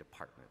the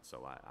department.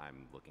 So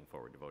I'm looking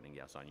forward to voting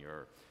yes on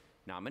your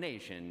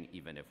nomination,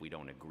 even if we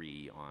don't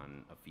agree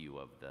on a few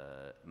of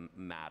the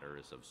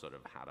matters of sort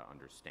of how to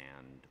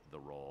understand the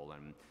role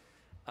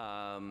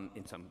and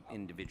in some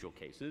individual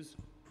cases.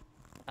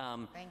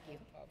 Thank you.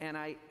 And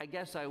I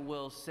guess I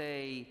will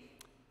say,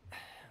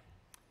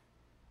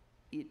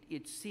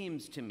 it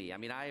seems to me,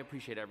 I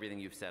appreciate everything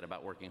you've said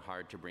about working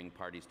hard to bring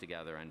parties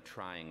together and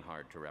trying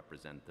hard to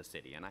represent the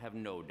city, and I have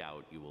no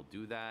doubt you will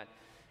do that.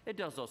 It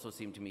does also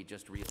seem to me,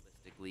 just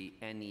realistically,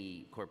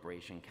 any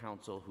corporation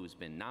counsel who's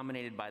been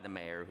nominated by the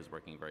mayor, who's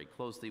working very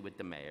closely with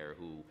the mayor,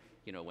 who,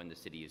 when the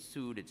city is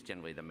sued, it's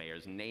generally the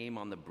mayor's name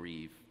on the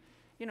brief,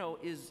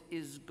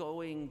 is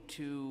going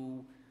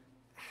to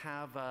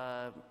have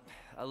a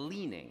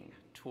leaning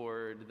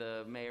toward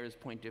the mayor's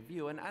point of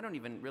view. And I don't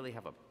even really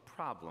have a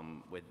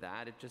problem with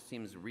that. It just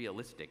seems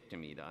realistic to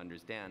me to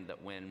understand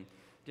that when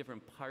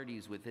different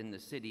parties within the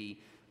city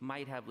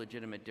might have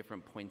legitimate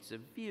different points of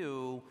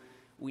view,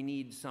 we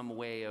need some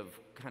way of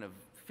kind of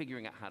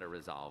figuring out how to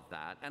resolve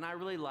that. And I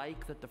really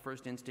like that the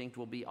first instinct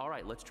will be, all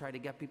right, let's try to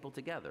get people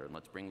together and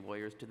let's bring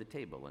lawyers to the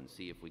table and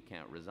see if we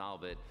can't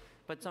resolve it.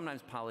 But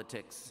sometimes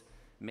politics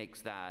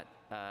makes that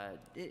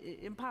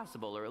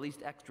impossible, or at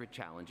least extra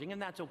challenging, and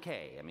that's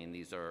okay.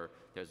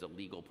 There's a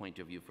legal point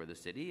of view for the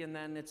city, and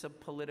then it's a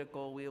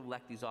political, we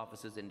elect these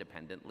offices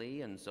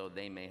independently, and so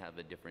they may have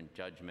a different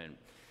judgment.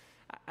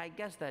 I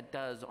guess that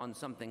does, on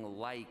something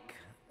like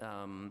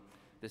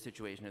the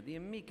situation of the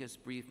amicus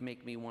brief,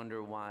 make me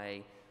wonder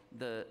why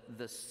the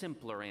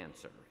simpler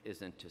answer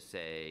isn't to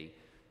say,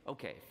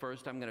 okay,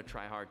 first I'm going to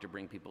try hard to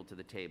bring people to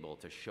the table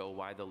to show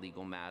why the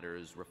legal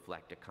matters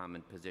reflect a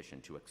common position,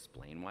 to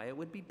explain why it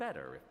would be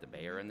better if the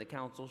mayor and the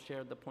council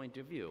shared the point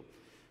of view.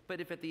 But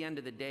if at the end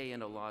of the day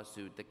in a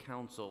lawsuit, the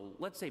council,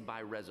 let's say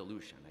by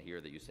resolution, I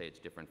hear that you say it's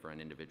different for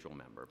an individual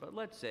member, but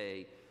let's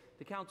say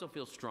the council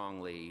feels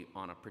strongly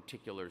on a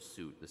particular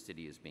suit, the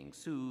city is being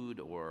sued,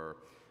 or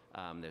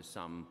there's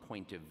some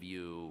point of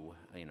view,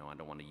 I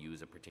don't want to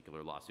use a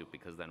particular lawsuit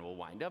because then we'll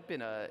wind up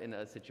in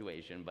a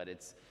situation, but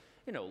it's,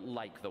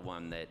 like the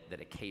one that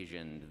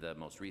occasioned the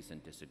most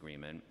recent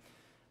disagreement.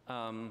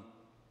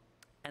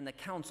 And the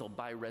council,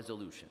 by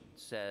resolution,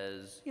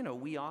 says,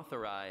 we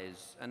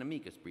authorize an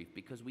amicus brief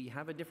because we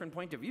have a different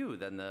point of view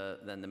than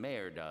the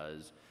mayor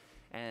does,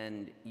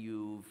 and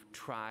you've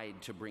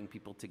tried to bring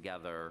people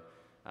together,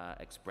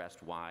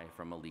 expressed why,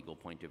 from a legal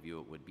point of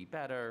view, it would be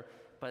better.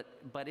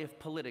 But if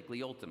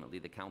politically, ultimately,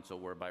 the council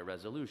were by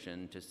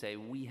resolution to say,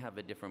 we have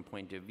a different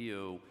point of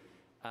view,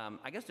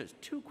 I guess there's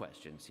two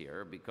questions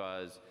here,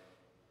 because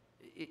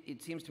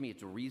it seems to me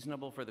it's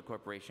reasonable for the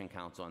corporation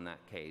council in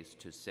that case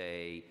to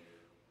say,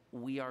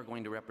 we are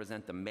going to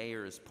represent the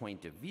mayor's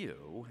point of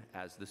view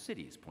as the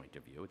city's point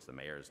of view. It's the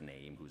mayor's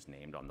name who's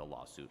named on the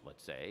lawsuit,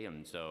 let's say.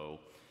 And so,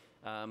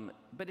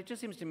 but it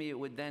just seems to me it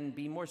would then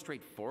be more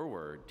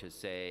straightforward to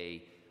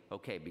say,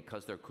 okay,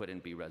 because there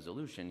couldn't be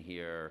resolution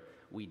here,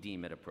 we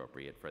deem it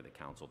appropriate for the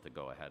council to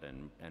go ahead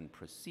and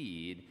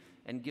proceed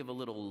and give a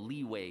little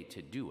leeway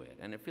to do it.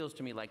 And it feels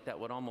to me like that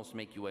would almost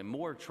make you a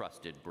more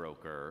trusted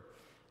broker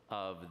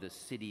of the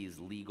city's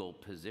legal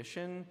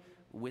position,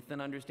 with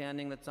an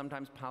understanding that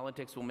sometimes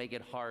politics will make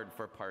it hard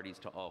for parties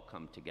to all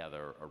come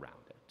together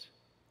around it.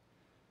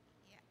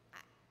 Yeah,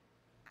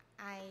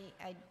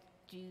 I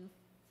do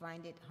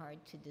find it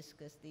hard to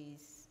discuss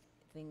these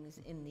things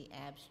in the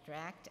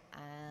abstract.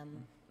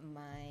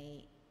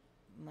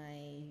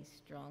 My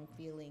strong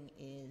feeling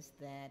is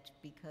that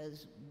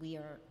because we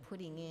are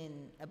putting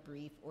in a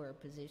brief or a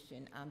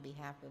position on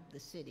behalf of the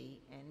city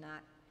and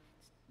not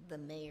the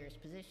mayor's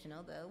position,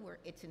 although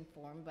it's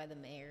informed by the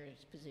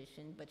mayor's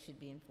position, but should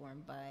be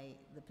informed by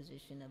the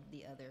position of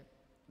the other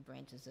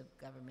branches of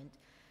government,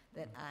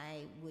 that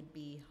I would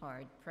be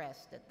hard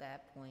pressed at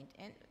that point.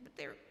 But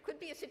there could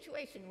be a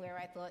situation where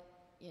I thought,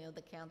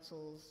 the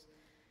council's,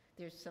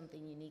 there's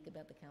something unique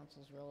about the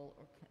council's role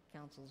or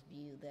council's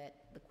view that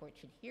the court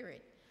should hear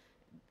it.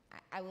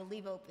 I will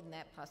leave open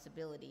that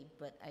possibility,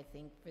 but I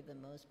think for the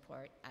most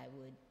part, I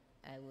would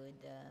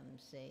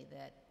say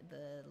that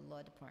the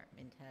law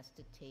department has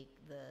to take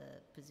the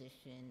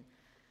position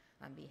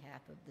on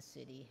behalf of the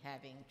city,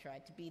 having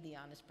tried to be the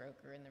honest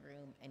broker in the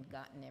room and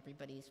gotten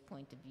everybody's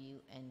point of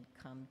view and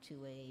come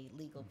to a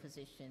legal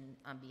position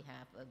on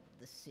behalf of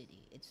the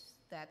city.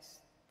 That's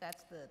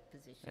the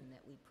position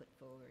that we put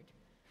forward.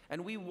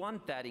 And we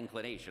want that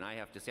inclination. I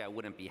have to say, I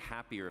wouldn't be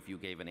happier if you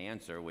gave an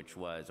answer which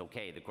was,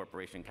 okay, the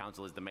Corporation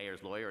Counsel is the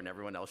mayor's lawyer and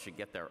everyone else should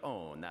get their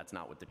own. That's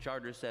not what the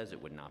charter says.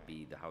 It would not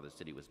be how the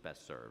city was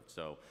best served.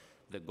 So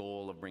the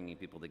goal of bringing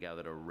people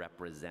together to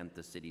represent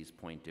the city's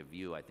point of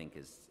view, I think,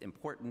 is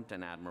important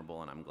and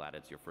admirable, and I'm glad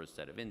it's your first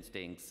set of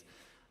instincts.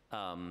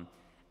 And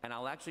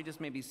I'll actually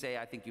just maybe say,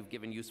 I think you've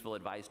given useful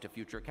advice to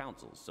future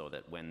councils so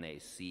that when they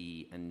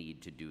see a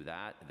need to do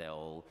that,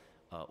 they'll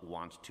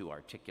want to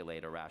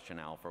articulate a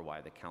rationale for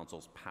why the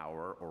council's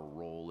power or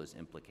role is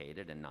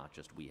implicated, and not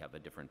just we have a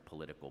different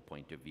political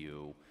point of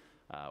view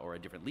or a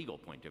different legal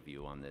point of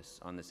view on this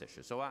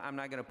issue. So I'm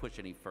not going to push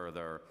any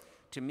further.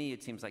 To me,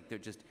 it seems like there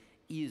just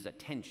is a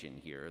tension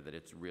here that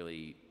it's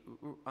really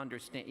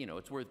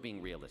it's worth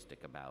being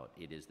realistic about.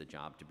 It is the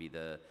job to be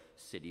the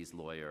city's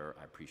lawyer.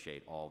 I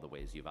appreciate all the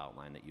ways you've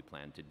outlined that you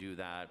plan to do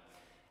that.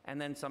 And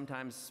then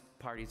sometimes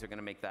parties are going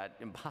to make that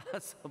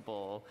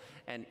impossible.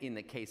 And in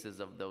the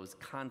cases of those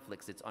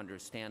conflicts, it's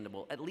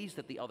understandable, at least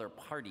that the other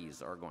parties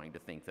are going to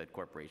think that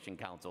Corporation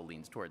Counsel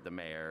leans toward the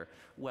mayor,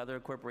 whether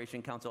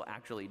Corporation Counsel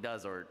actually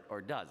does or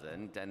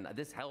doesn't. And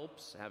this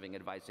helps. Having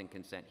advice and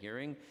consent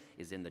hearing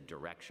is in the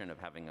direction of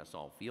having us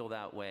all feel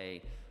that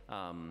way.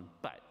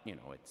 But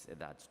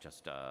that's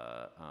just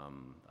a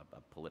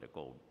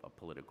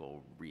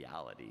political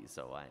reality.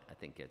 So I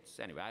think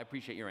anyway. I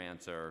appreciate your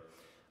answer.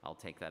 I'll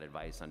take that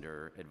advice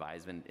under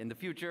advisement in the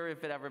future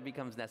if it ever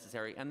becomes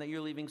necessary, and that you're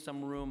leaving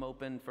some room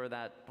open for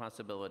that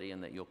possibility,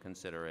 and that you'll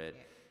consider it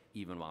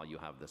even while you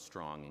have the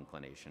strong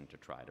inclination to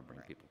try to bring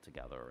people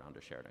together around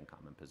a shared and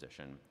common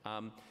position.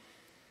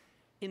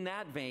 In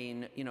that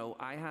vein,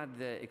 I had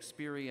the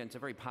experience, a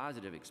very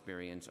positive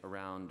experience,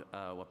 around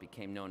what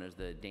became known as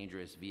the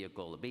Dangerous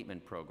Vehicle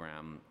Abatement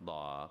Program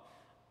law,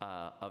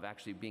 of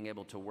actually being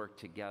able to work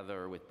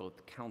together with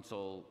both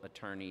council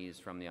attorneys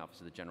from the Office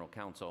of the General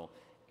Counsel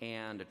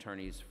and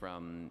attorneys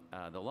from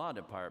the law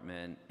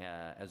department,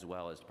 as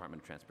well as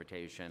Department of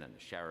Transportation and the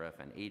sheriff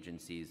and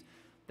agencies.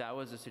 That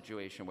was a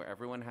situation where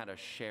everyone had a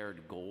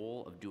shared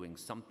goal of doing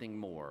something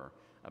more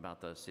about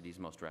the city's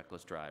most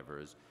reckless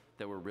drivers.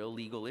 There were real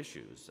legal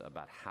issues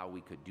about how we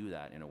could do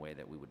that in a way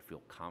that we would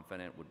feel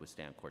confident would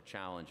withstand court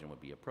challenge and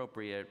would be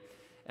appropriate.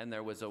 And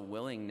there was a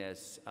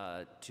willingness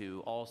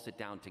to all sit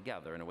down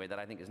together in a way that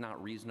I think is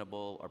not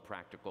reasonable or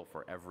practical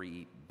for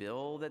every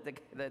bill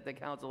that the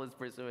council is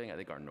pursuing. I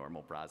think our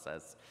normal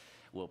process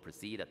will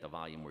proceed at the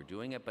volume we're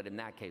doing it. But in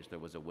that case, there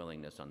was a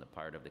willingness on the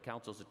part of the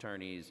council's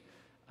attorneys,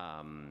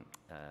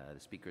 the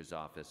Speaker's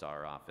office,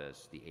 our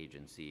office, the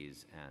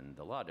agencies, and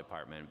the law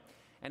department.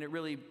 And it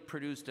really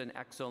produced an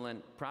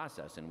excellent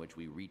process in which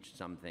we reached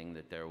something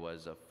that there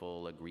was a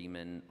full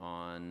agreement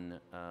on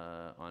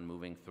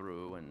moving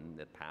through, and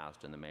that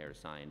passed, and the mayor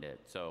signed it.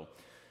 So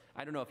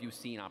I don't know if you've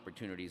seen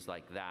opportunities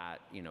like that,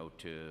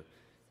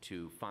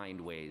 to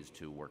find ways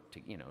to work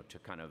to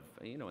kind of,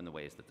 in the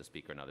ways that the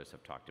Speaker and others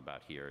have talked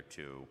about here,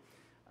 to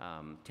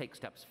take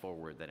steps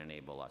forward that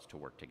enable us to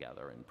work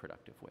together in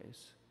productive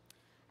ways.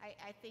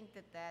 I think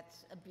that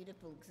that's a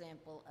beautiful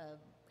example of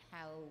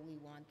how we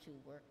want to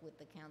work with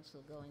the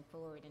council going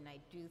forward. And I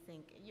do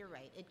think, you're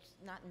right, it's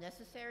not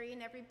necessary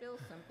in every bill.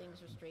 Some things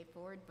are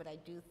straightforward, but I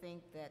do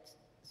think that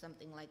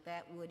something like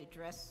that would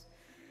address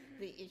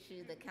the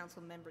issue that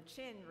Councilmember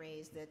Chin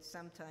raised, that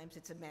sometimes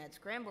it's a mad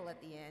scramble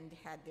at the end.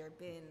 Had there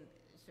been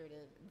sort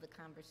of the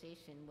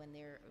conversation when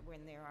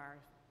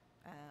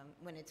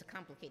it's a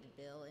complicated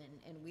bill,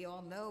 and we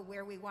all know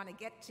where we want to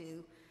get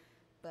to,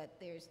 but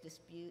there's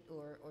dispute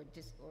or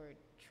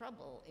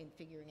trouble in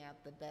figuring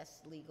out the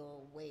best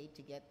legal way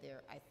to get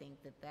there. I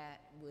think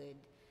that would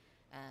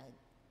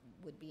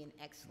be an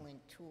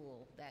excellent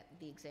tool, that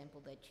the example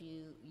that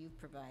you've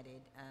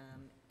provided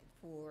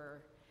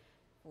for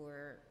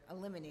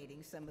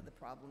eliminating some of the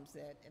problems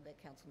that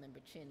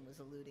Councilmember Chin was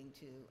alluding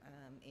to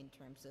in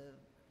terms of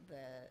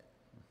the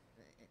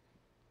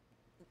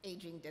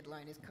aging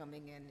deadline is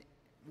coming and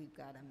we've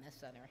got a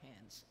mess on our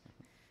hands.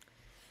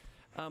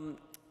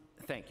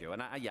 Thank you.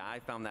 And I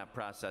found that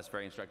process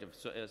very instructive.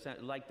 So,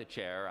 like the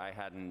chair,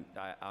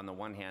 on the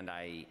one hand,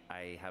 I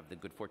have the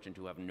good fortune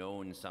to have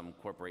known some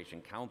corporation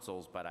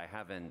counsels, but I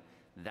haven't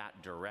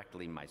that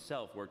directly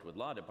myself worked with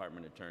law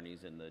department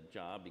attorneys in the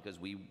job, because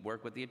we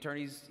work with the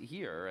attorneys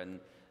here, and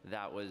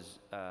that was,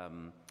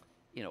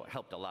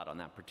 helped a lot on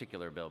that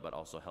particular bill, but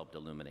also helped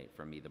illuminate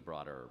for me the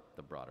broader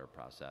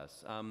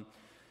process.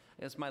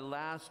 I guess my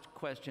last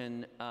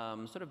question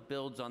sort of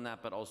builds on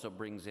that, but also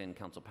brings in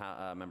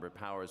Member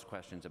Powers'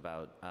 questions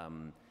about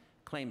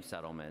claim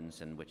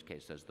settlements, in which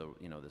case there's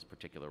this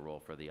particular role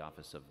for the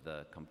Office of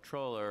the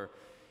Comptroller.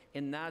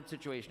 In that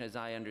situation, as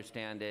I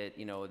understand it,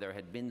 there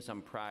had been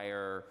some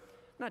prior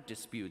not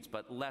disputes,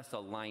 but less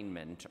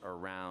alignment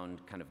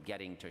around kind of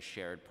getting to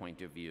shared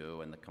point of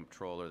view, and the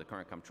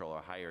current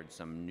comptroller hired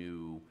some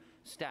new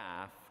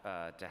staff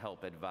to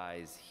help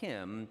advise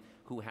him,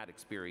 who had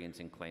experience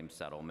in claim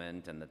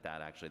settlement, and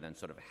that actually then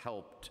sort of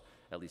helped,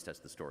 at least as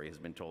the story has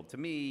been told to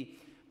me,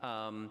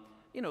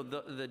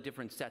 the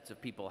different sets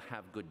of people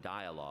have good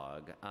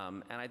dialogue.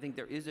 And I think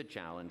there is a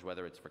challenge,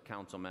 whether it's for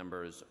council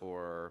members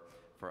or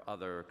for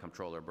other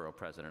comptroller, borough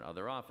president,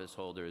 other office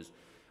holders,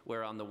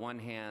 where on the one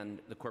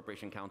hand, the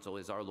Corporation Counsel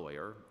is our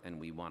lawyer, and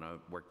we want to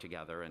work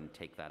together and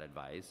take that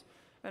advice.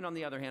 And on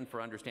the other hand,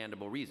 for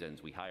understandable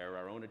reasons, we hire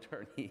our own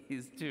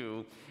attorneys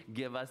to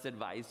give us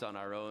advice on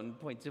our own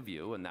points of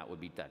view, and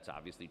that's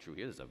obviously true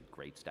here. There's a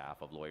great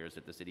staff of lawyers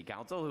at the City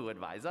Council who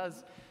advise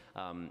us.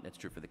 It's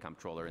true for the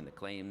comptroller in the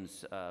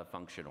claims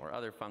function or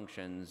other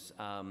functions.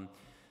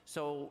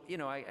 So,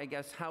 I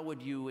guess how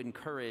would you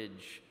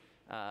encourage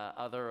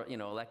other,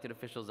 elected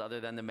officials other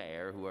than the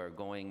mayor who are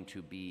going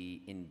to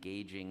be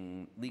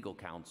engaging legal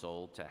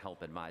counsel to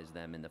help advise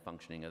them in the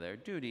functioning of their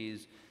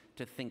duties,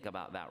 to think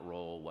about that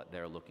role, what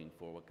they're looking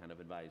for, what kind of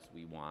advice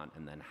we want,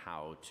 and then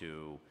how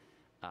to,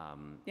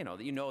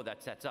 that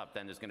sets up,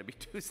 then there's going to be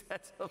two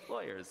sets of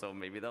lawyers, so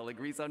maybe they'll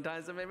agree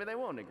sometimes and maybe they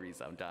won't agree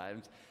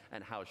sometimes.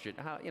 And how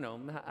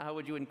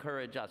would you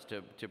encourage us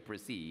to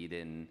proceed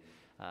in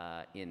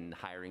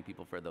hiring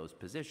people for those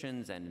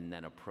positions, and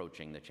then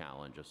approaching the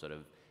challenge of sort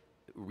of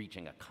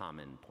reaching a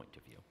common point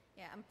of view?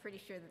 Yeah, I'm pretty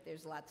sure that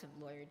there's lots of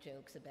lawyer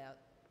jokes about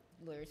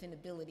lawyers'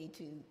 inability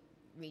to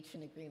reach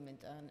an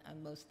agreement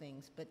on most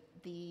things. But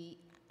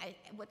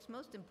what's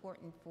most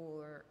important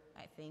for,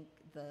 I think,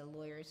 the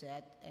lawyers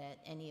at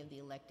any of the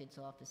elected's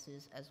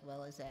offices, as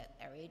well as at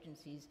our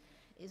agencies,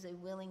 is a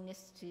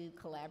willingness to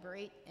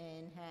collaborate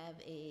and have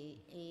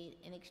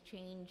an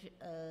exchange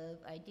of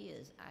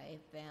ideas. I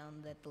have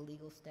found that the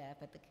legal staff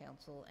at the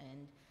council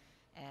and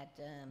at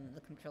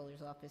the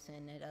comptroller's office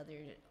and at other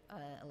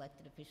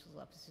elected officials'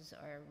 offices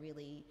are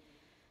really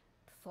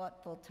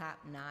thoughtful,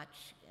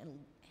 top-notch, and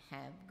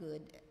have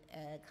good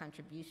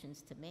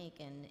contributions to make,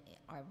 and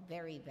are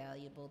very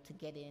valuable to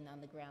get in on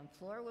the ground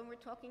floor when we're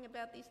talking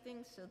about these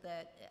things, so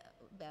that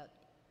about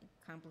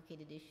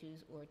complicated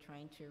issues or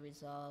trying to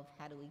resolve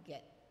how do we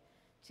get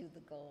to the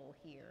goal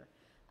here.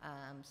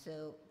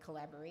 So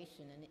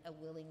collaboration and a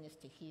willingness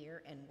to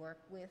hear and work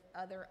with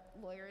other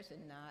lawyers,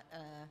 and not,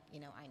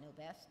 I know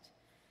best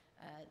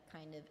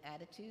kind of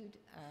attitude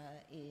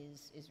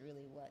is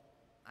really what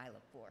I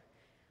look for.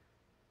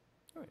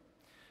 All right.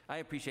 I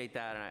appreciate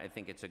that, and I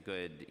think it's a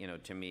good,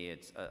 to me,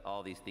 it's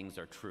all these things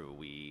are true.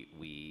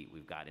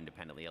 We've got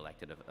independently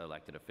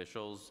elected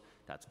officials.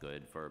 That's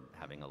good for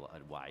having a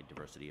wide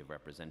diversity of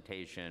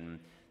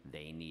representation.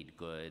 They need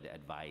good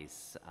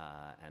advice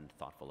and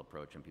thoughtful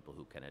approach, and people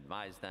who can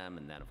advise them.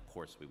 And then, of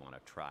course, we want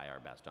to try our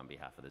best on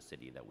behalf of the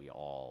city that we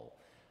all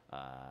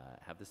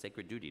have the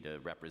sacred duty to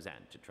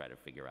represent, to try to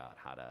figure out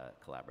how to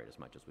collaborate as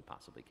much as we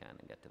possibly can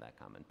and get to that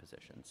common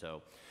position.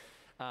 So.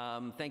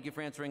 Thank you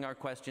for answering our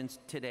questions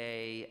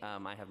today.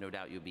 I have no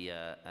doubt you'll be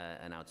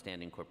an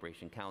outstanding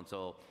corporation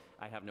counsel.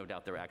 I have no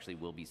doubt there actually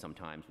will be some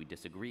times we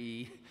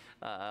disagree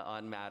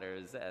on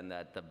matters, and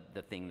that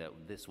the thing that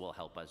this will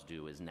help us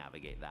do is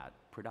navigate that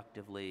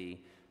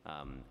productively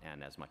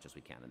and as much as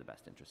we can in the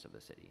best interest of the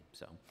city.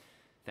 So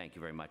thank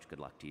you very much. Good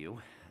luck to you.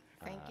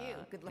 Thank you.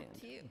 Good luck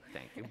to you.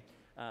 Thank you.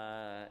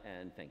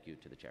 And thank you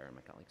to the chair and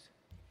my colleagues.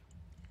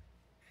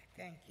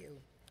 Thank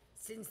you.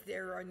 Since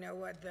there are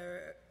no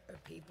other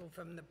people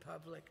from the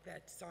public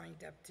that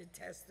signed up to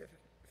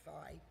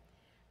testify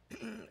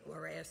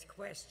or ask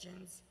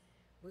questions,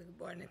 we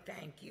want to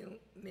thank you,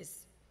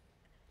 Ms.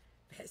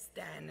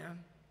 Pestana,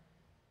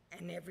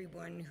 and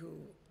everyone who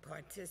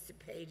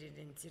participated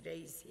in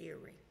today's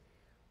hearing.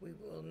 We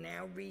will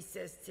now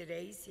recess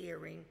today's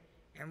hearing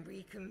and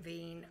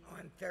reconvene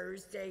on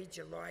Thursday,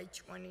 July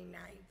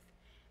 29th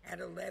at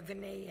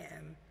 11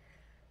 a.m.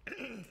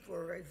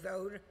 for a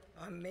vote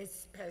on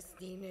Ms.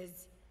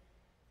 Pestina's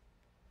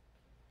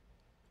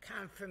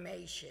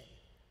confirmation.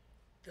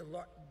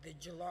 The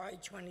July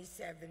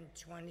 27,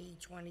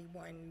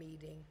 2021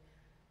 meeting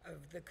of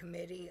the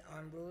Committee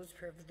on Rules,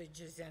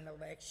 Privileges, and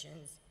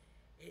Elections,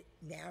 it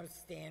now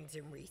stands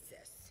in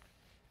recess.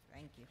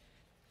 Thank you.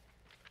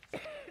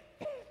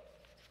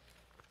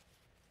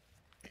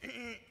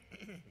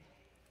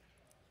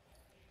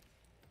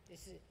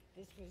 This was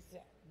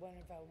one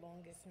of our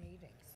longest meetings.